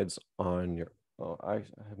slides on your,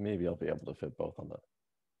 maybe I'll be able to fit both on the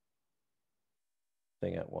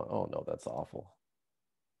thing at one. Oh no, that's awful.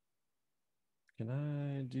 Can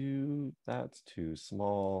I do, that's too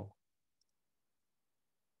small.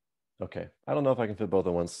 Okay, I don't know if I can fit both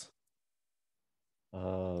at once.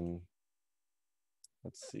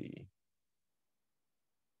 Let's see.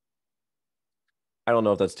 I don't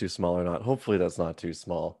know if that's too small or not. Hopefully that's not too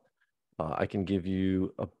small. I can give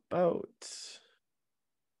you about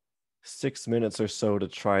 6 minutes or so to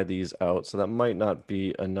try these out. So that might not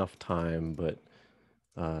be enough time, but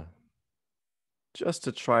just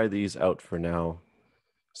to try these out for now.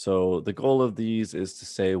 So the goal of these is to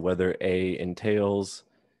say whether A entails,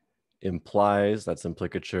 implies, that's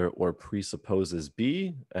implicature, or presupposes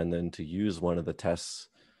B, and then to use one of the tests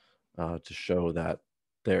to show that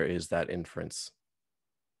there is that inference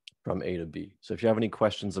from A to B. So if you have any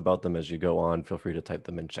questions about them as you go on, feel free to type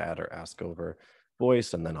them in chat or ask over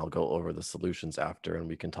voice, and then I'll go over the solutions after and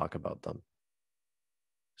we can talk about them.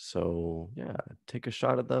 So yeah, take a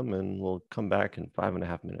shot at them and we'll come back in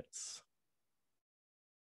 5.5 minutes.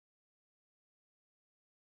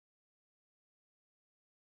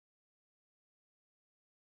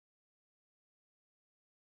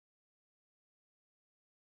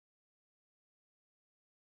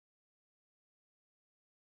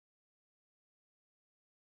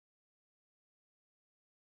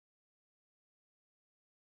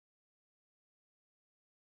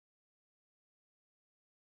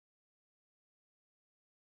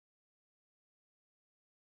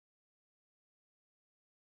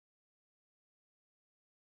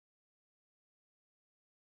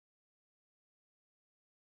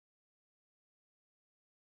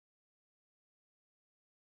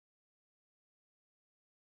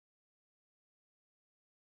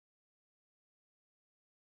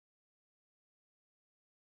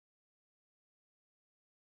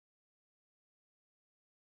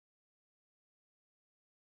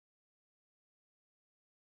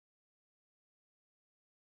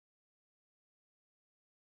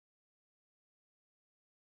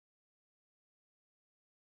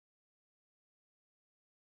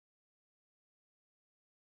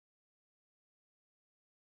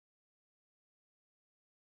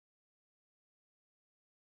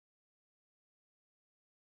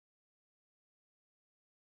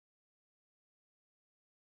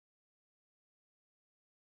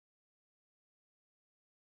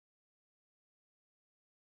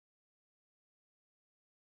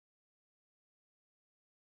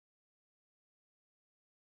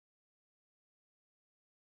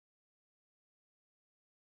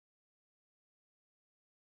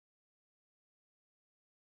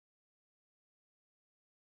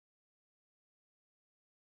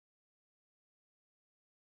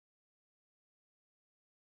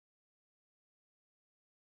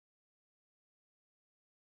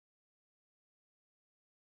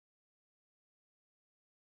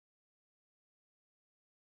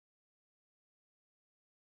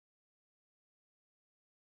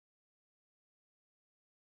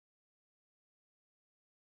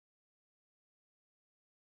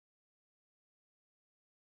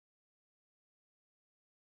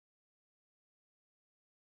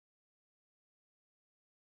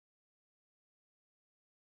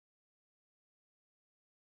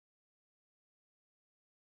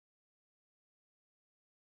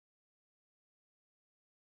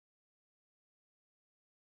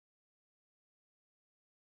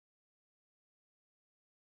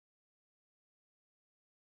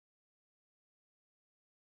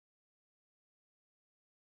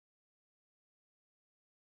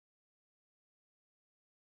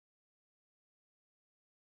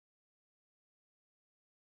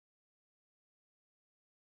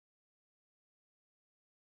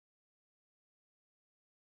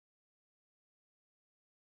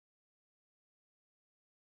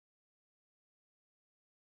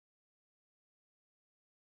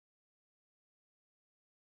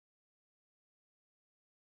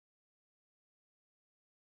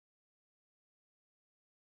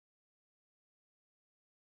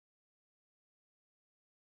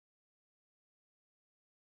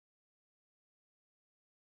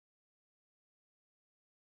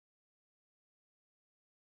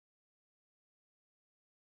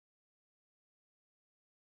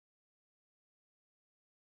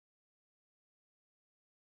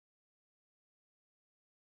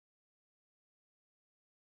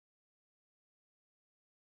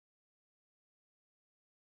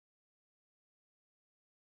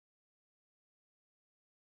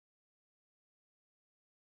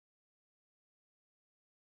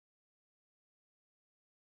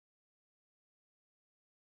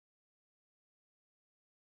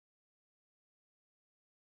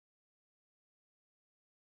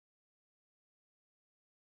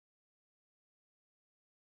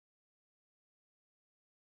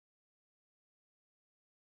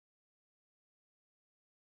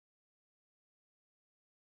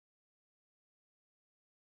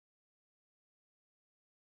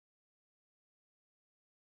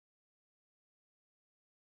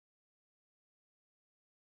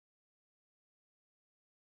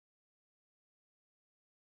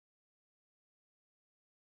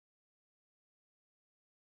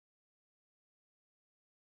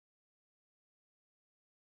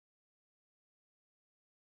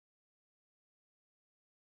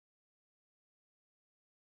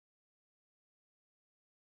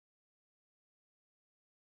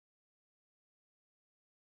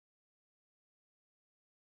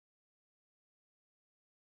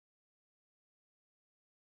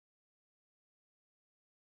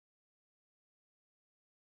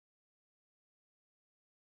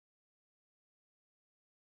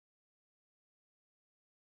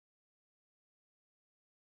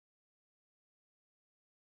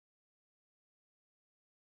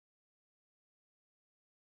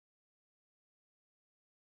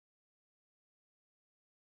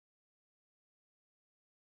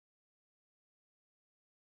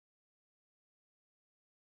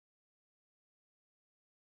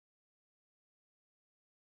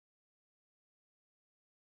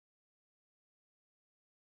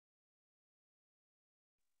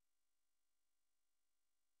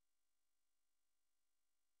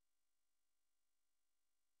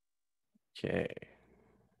 Okay.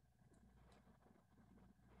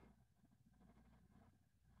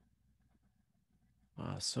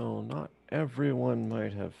 So not everyone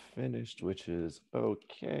might have finished, which is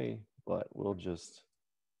okay, but we'll just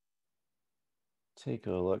take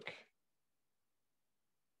a look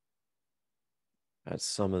at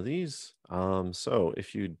some of these. So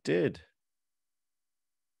if you did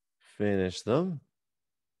finish them,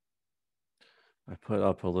 I put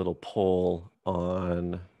up a little poll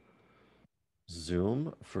on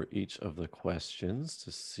Zoom for each of the questions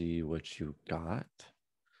to see what you got.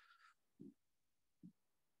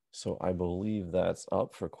 So I believe that's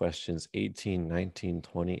up for questions 18, 19,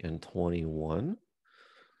 20, and 21.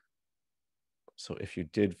 So if you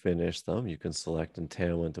did finish them, you can select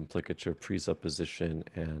entailment, implicature, presupposition,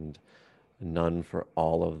 and none for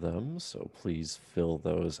all of them. So please fill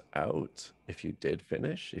those out if you did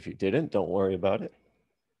finish. If you didn't, don't worry about it.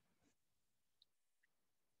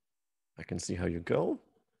 I can see how you go.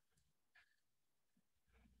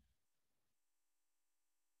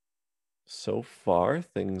 So far,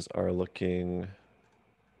 things are looking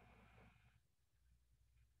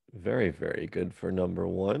very, very good for number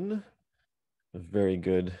 1. Very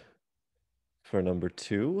good for number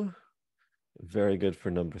 2. Very good for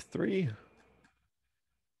number 3.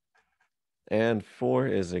 And 4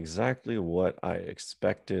 is exactly what I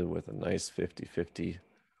expected with a nice 50-50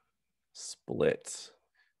 split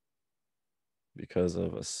because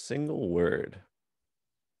of a single word.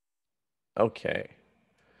 Okay,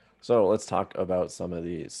 so let's talk about some of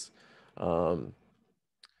these. For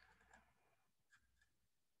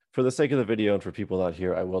the sake of the video and for people not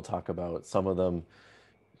here, I will talk about some of them.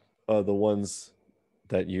 The ones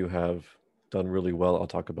that you have done really well, I'll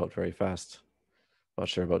talk about very fast. Not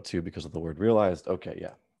sure about 2 because of the word realized. Okay,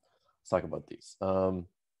 yeah, let's talk about these.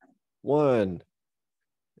 1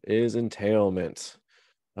 is entailment.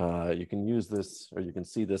 You can use this, or you can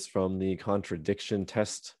see this from the contradiction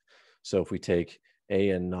test. So if we take A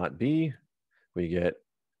and not B, we get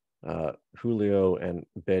Julio and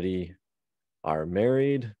Betty are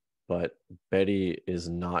married, but Betty is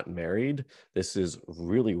not married. This is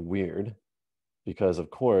really weird because, of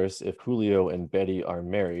course, if Julio and Betty are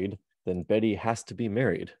married, then Betty has to be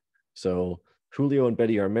married. So Julio and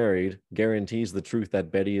Betty are married guarantees the truth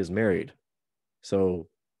that Betty is married. So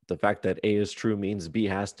the fact that A is true means B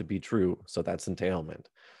has to be true. So that's entailment.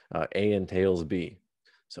 A entails B.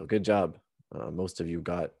 So good job. Most of you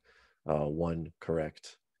got 1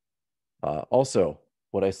 correct. Also,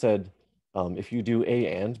 what I said, if you do A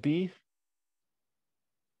and B,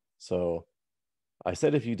 so I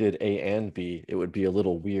said if you did A and B, it would be a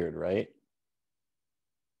little weird, right?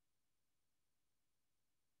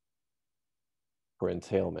 For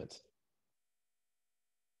entailment.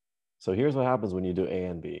 So here's what happens when you do A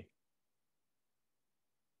and B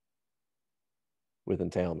with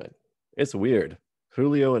entailment. It's weird.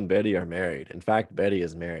 Julio and Betty are married. In fact, Betty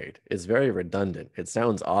is married. It's very redundant. It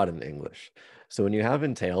sounds odd in English. So when you have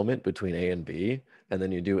entailment between A and B, and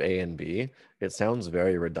then you do A and B, it sounds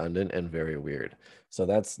very redundant and very weird. So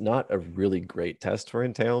that's not a really great test for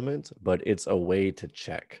entailment, but it's a way to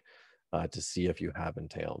check to see if you have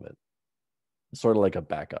entailment. Sort of like a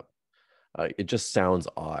backup. It just sounds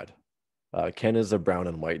odd. Ken is a brown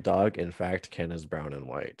and white dog. In fact, Ken is brown and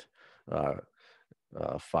white.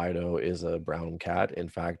 Fido is a brown cat. In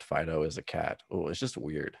fact, Fido is a cat. Oh, it's just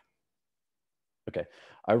weird. Okay,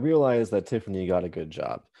 I realize that Tiffany got a good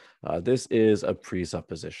job. This is a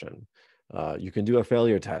presupposition. You can do a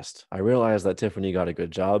failure test. I realize that Tiffany got a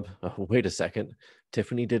good job. Wait a second,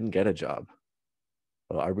 Tiffany didn't get a job.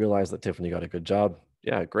 I realize that Tiffany got a good job.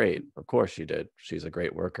 Yeah, great. Of course she did. She's a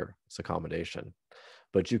great worker. It's accommodation.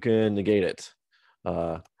 But you can negate it.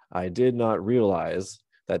 I did not realize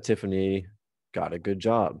that Tiffany got a good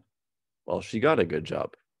job. Well, she got a good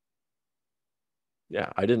job. Yeah,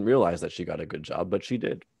 I didn't realize that she got a good job, but she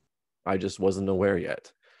did. I just wasn't aware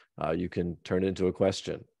yet. You can turn it into a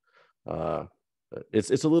question.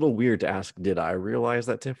 It's a little weird to ask, did I realize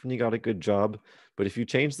that Tiffany got a good job? But if you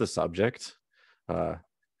change the subject,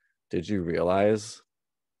 did you realize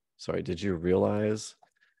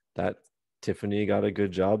that Tiffany got a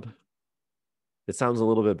good job? It sounds a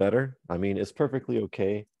little bit better. I mean, it's perfectly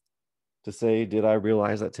okay to say, did I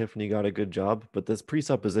realize that Tiffany got a good job? But this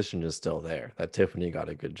presupposition is still there, that Tiffany got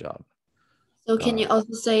a good job. So can you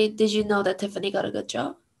also say, did you know that Tiffany got a good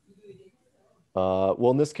job?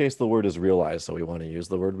 Well, in this case, the word is realize, so we want to use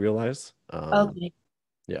the word realize. Okay.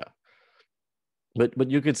 Yeah.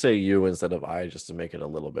 But you could say you instead of I just to make it a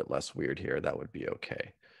little bit less weird here. That would be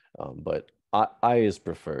okay. But I is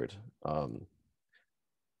preferred.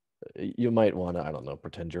 you might want to, I don't know,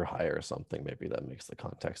 pretend you're high or something. Maybe that makes the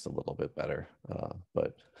context a little bit better.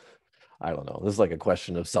 But I don't know. This is like a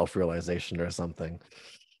question of self-realization or something.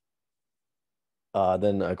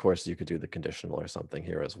 Then of course you could do the conditional or something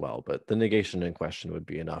here as well, but the negation in question would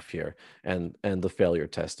be enough here. And the failure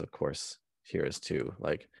test, of course, here is too.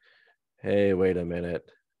 Like, hey, wait a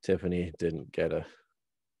minute, Tiffany didn't get a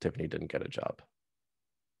job.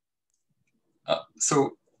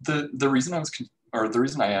 So the reason the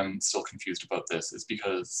reason I am still confused about this is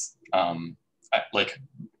because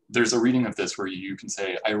there's a reading of this where you can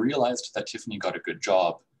say, I realized that Tiffany got a good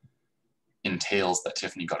job entails that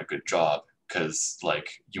Tiffany got a good job, because like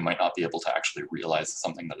you might not be able to actually realize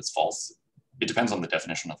something that is false. It depends on the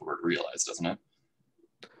definition of the word realize, doesn't it?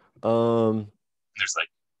 There's like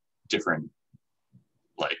different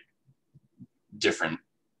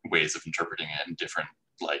ways of interpreting it and different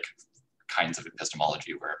like kinds of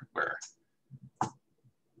epistemology where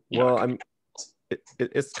well,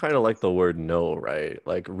 it's kind of like the word know, right?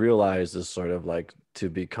 Like realize is sort of like to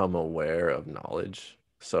become aware of knowledge.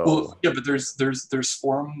 So well, yeah, but there's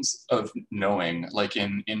forms of knowing, like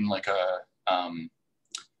in like a I'm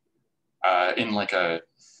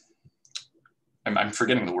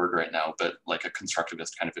forgetting the word right now, but like a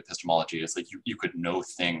constructivist kind of epistemology is like you could know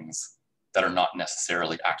things that are not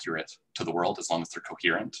necessarily accurate to the world as long as they're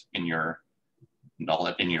coherent in your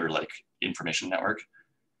knowledge, in your like information network.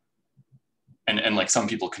 And like some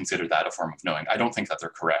people consider that a form of knowing. I don't think that they're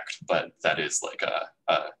correct, but that is like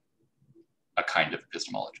a kind of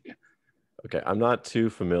epistemology. Okay, I'm not too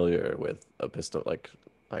familiar with like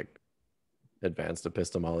advanced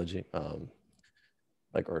epistemology, or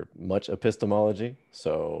much epistemology.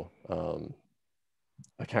 So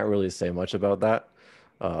I can't really say much about that.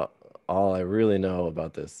 All I really know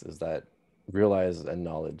about this is that realize and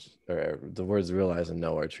knowledge, or the words realize and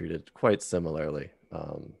know, are treated quite similarly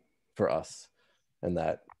for us. And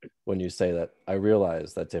that when you say that I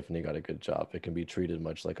realize that Tiffany got a good job, it can be treated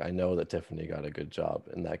much like I know that Tiffany got a good job.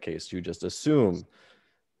 In that case, you just assume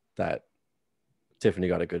that Tiffany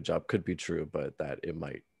got a good job could be true, but that it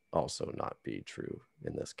might also not be true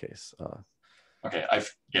in this case. Okay,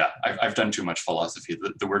 I've done too much philosophy.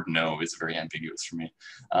 The word know is very ambiguous for me.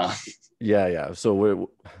 Yeah. So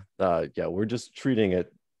we're just treating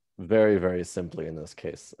it very, very simply in this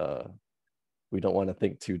case. We don't want to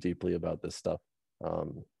think too deeply about this stuff.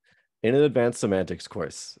 In an advanced semantics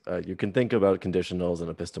course, you can think about conditionals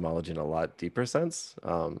and epistemology in a lot deeper sense.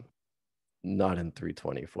 Not in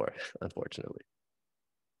 324, unfortunately.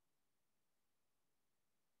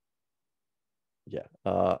 Yeah.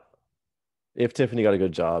 If Tiffany got a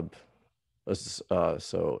good job,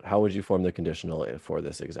 so how would you form the conditional for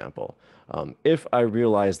this example? If I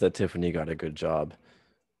realized that Tiffany got a good job,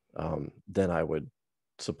 then I would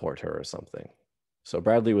support her or something. So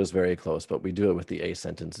Bradley was very close, but we do it with the A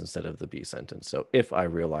sentence instead of the B sentence. So if I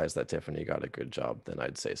realized that Tiffany got a good job, then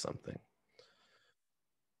I'd say something.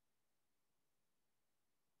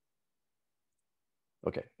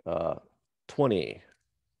 Okay, 20.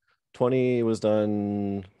 20 was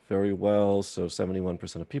done very well. So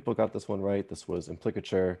 71% of people got this one right. This was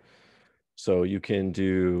implicature. So you can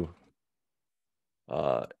do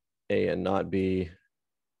A and not B.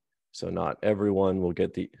 So not everyone will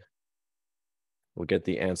get the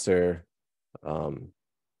answer,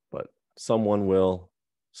 but someone will.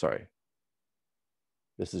 Sorry,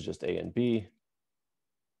 this is just A and B.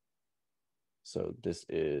 So this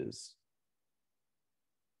is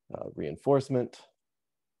reinforcement.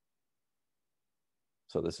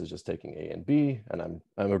 So this is just taking A and B, and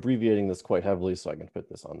I'm abbreviating this quite heavily so I can put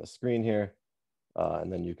this on the screen here.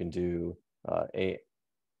 And then you can do A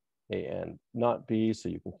and not B, so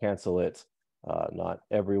you can cancel it. Not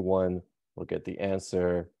everyone will get the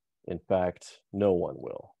answer. In fact, no one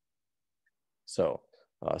will. So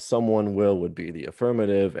someone will would be the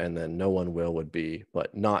affirmative, and then no one will would be,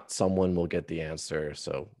 but not someone will get the answer.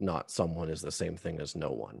 So not someone is the same thing as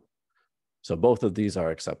no one. So both of these are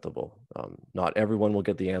acceptable. Not everyone will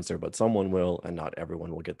get the answer, but someone will, and not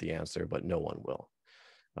everyone will get the answer, but no one will.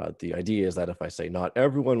 The idea is that if I say not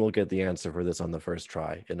everyone will get the answer for this on the first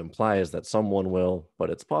try, it implies that someone will, but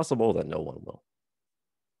it's possible that no one will.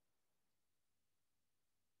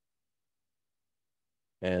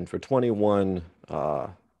 And for 21,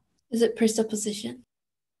 is it presupposition?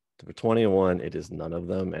 for 21, it is none of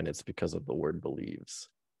them, and it's because of the word believes.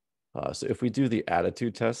 So if we do the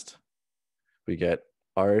attitude test, we get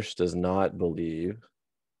Arsh does not believe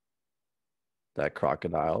that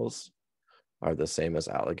crocodiles are the same as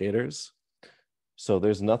alligators. So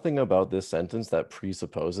there's nothing about this sentence that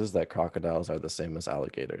presupposes that crocodiles are the same as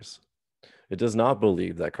alligators. It does not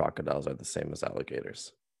believe that crocodiles are the same as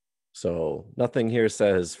alligators. So nothing here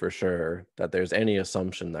says for sure that there's any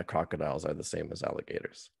assumption that crocodiles are the same as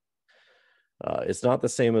alligators. It's not the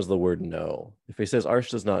same as the word know. If he says Arsh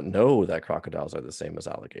does not know that crocodiles are the same as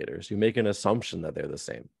alligators, you make an assumption that they're the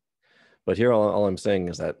same. But here, all I'm saying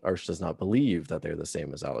is that Arsh does not believe that they're the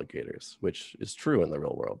same as alligators, which is true in the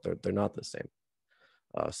real world. They're not the same.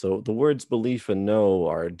 So the words belief and know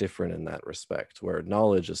are different in that respect, where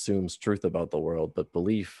knowledge assumes truth about the world, but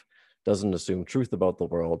belief doesn't assume truth about the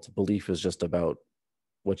world. Belief is just about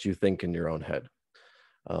what you think in your own head.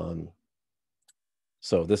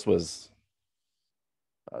 So this was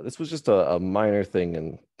just a minor thing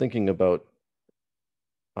in thinking about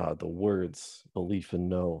the words belief and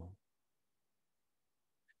know.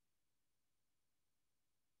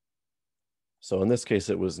 So in this case,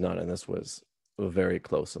 it was none, and this was very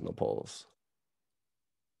close in the polls.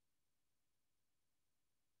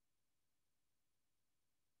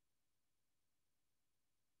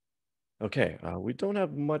 Okay, we don't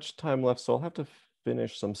have much time left, so I'll have to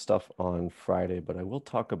finish some stuff on Friday, but I will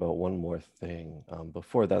talk about one more thing.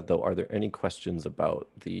 Before that, though, are there any questions about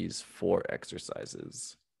these 4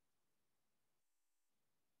 exercises?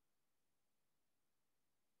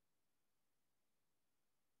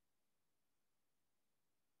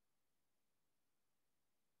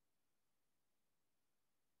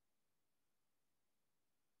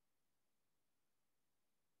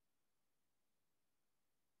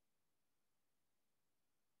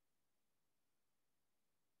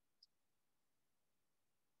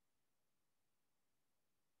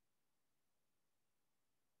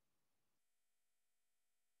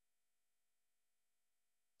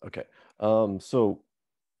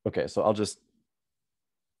 Okay, so I'll just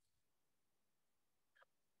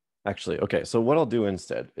actually, okay, so what I'll do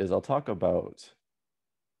instead is I'll talk about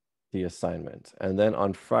the assignment, and then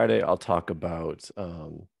on Friday I'll talk about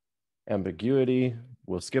ambiguity.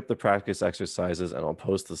 We'll skip the practice exercises and I'll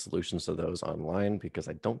post the solutions to those online because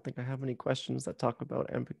I don't think I have any questions that talk about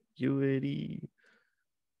ambiguity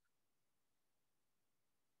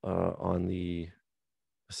on the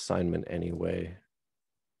assignment anyway.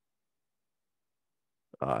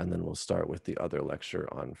 And then we'll start with the other lecture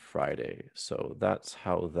on Friday. So that's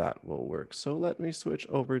how that will work. So let me switch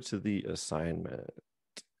over to the assignment.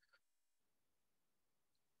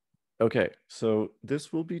 Okay, so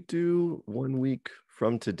this will be due 1 week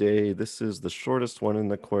from today. This is the shortest one in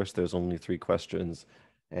the course. There's only 3 questions,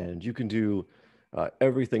 and you can do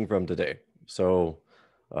everything from today. So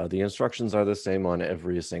the instructions are the same on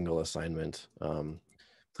every single assignment.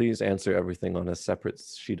 Please answer everything on a separate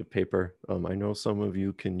sheet of paper. I know some of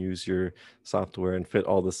you can use your software and fit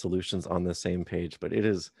all the solutions on the same page, but it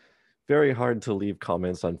is very hard to leave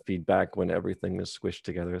comments on feedback when everything is squished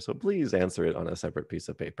together. So please answer it on a separate piece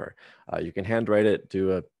of paper. You can handwrite it,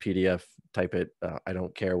 do a PDF, type it. I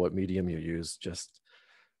don't care what medium you use, just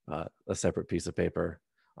a separate piece of paper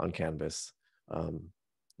on Canvas.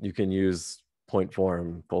 You can use point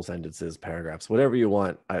form, full sentences, paragraphs, whatever you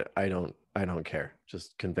want. I don't care.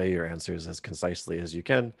 Just convey your answers as concisely as you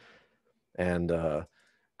can. And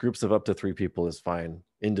groups of up to 3 people is fine.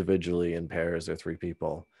 Individually in pairs or 3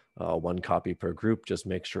 people. 1 copy per group. Just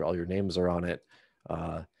make sure all your names are on it.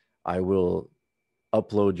 I will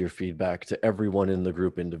upload your feedback to everyone in the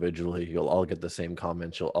group individually. You'll all get the same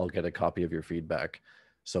comments. You'll all get a copy of your feedback.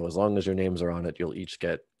 So as long as your names are on it, you'll each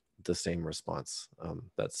get the same response.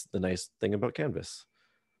 That's the nice thing about Canvas.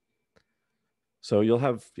 So you'll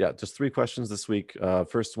have, just 3 questions this week.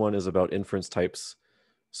 First one is about inference types.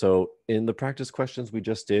 So in the practice questions we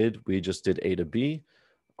just did A to B.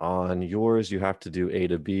 On yours, you have to do A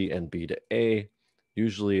to B and B to A.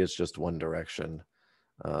 Usually it's just one direction,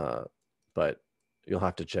 but you'll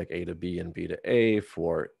have to check A to B and B to A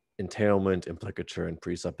for entailment, implicature, and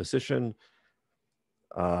presupposition.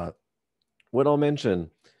 What I'll mention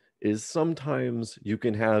is sometimes you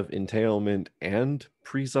can have entailment and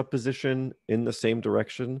presupposition in the same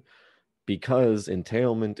direction, because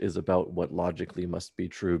entailment is about what logically must be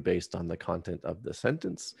true based on the content of the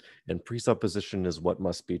sentence, and presupposition is what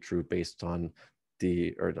must be true based on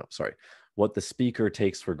what the speaker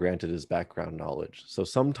takes for granted as background knowledge. So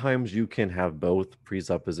sometimes you can have both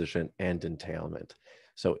presupposition and entailment.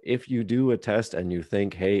 So if you do a test and you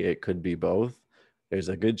think, hey, it could be both, there's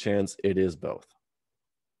a good chance it is both.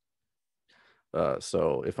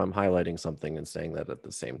 So if I'm highlighting something and saying that at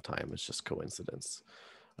the same time, it's just coincidence.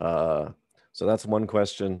 So that's one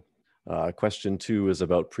question. Question 2 is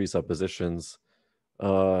about presuppositions.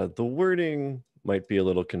 The wording might be a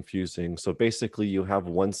little confusing. So basically you have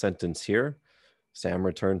one sentence here. Sam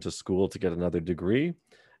returned to school to get another degree.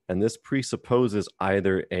 And this presupposes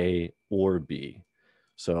either A or B.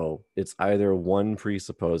 So it's either one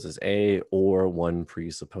presupposes A or one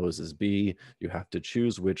presupposes B. You have to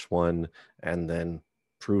choose which one and then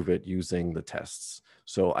prove it using the tests.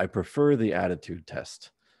 So I prefer the attitude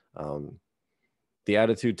test. The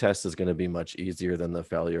attitude test is going to be much easier than the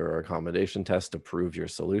failure or accommodation test to prove your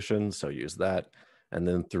solution. So use that. And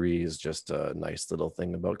then 3 is just a nice little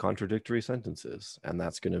thing about contradictory sentences. And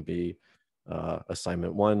that's going to be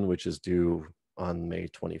assignment 1, which is due on May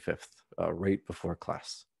 25th, right before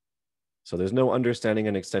class. So there's no understanding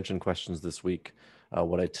and extension questions this week.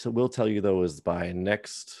 What I will tell you though is by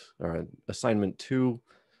next assignment 2,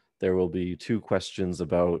 there will be 2 questions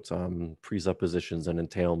about presuppositions and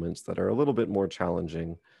entailments that are a little bit more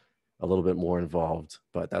challenging, a little bit more involved,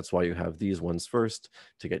 but that's why you have these ones first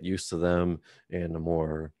to get used to them in a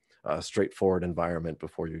more straightforward environment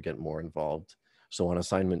before you get more involved. So on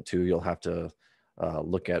assignment 2, you'll have to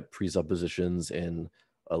look at presuppositions in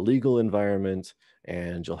a legal environment,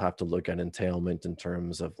 and you'll have to look at entailment in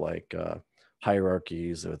terms of like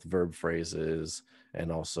hierarchies with verb phrases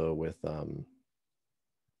and also with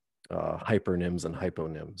hypernyms and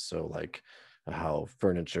hyponyms. So like how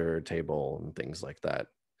furniture, table, and things like that,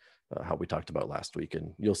 how we talked about last week,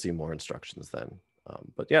 and you'll see more instructions then.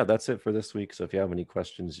 But yeah, that's it for this week. So if you have any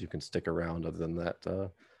questions, you can stick around. Other than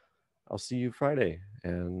that, I'll see you Friday.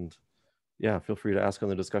 And yeah, feel free to ask on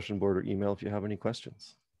the discussion board or email if you have any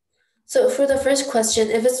questions. So for the first question,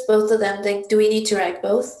 if it's both of them, then do we need to write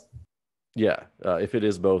both? Yeah, if it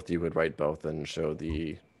is both, you would write both and show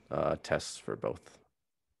the tests for both.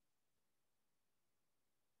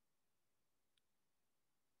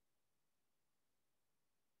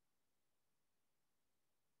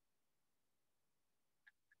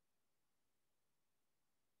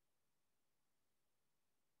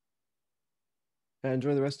 And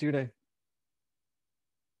enjoy the rest of your day.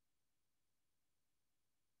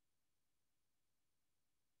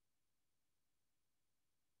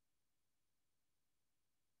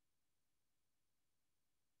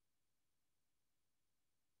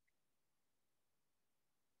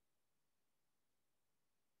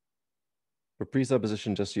 For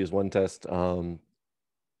presupposition, just use one test. If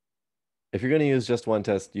you're going to use just one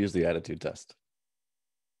test, use the attitude test.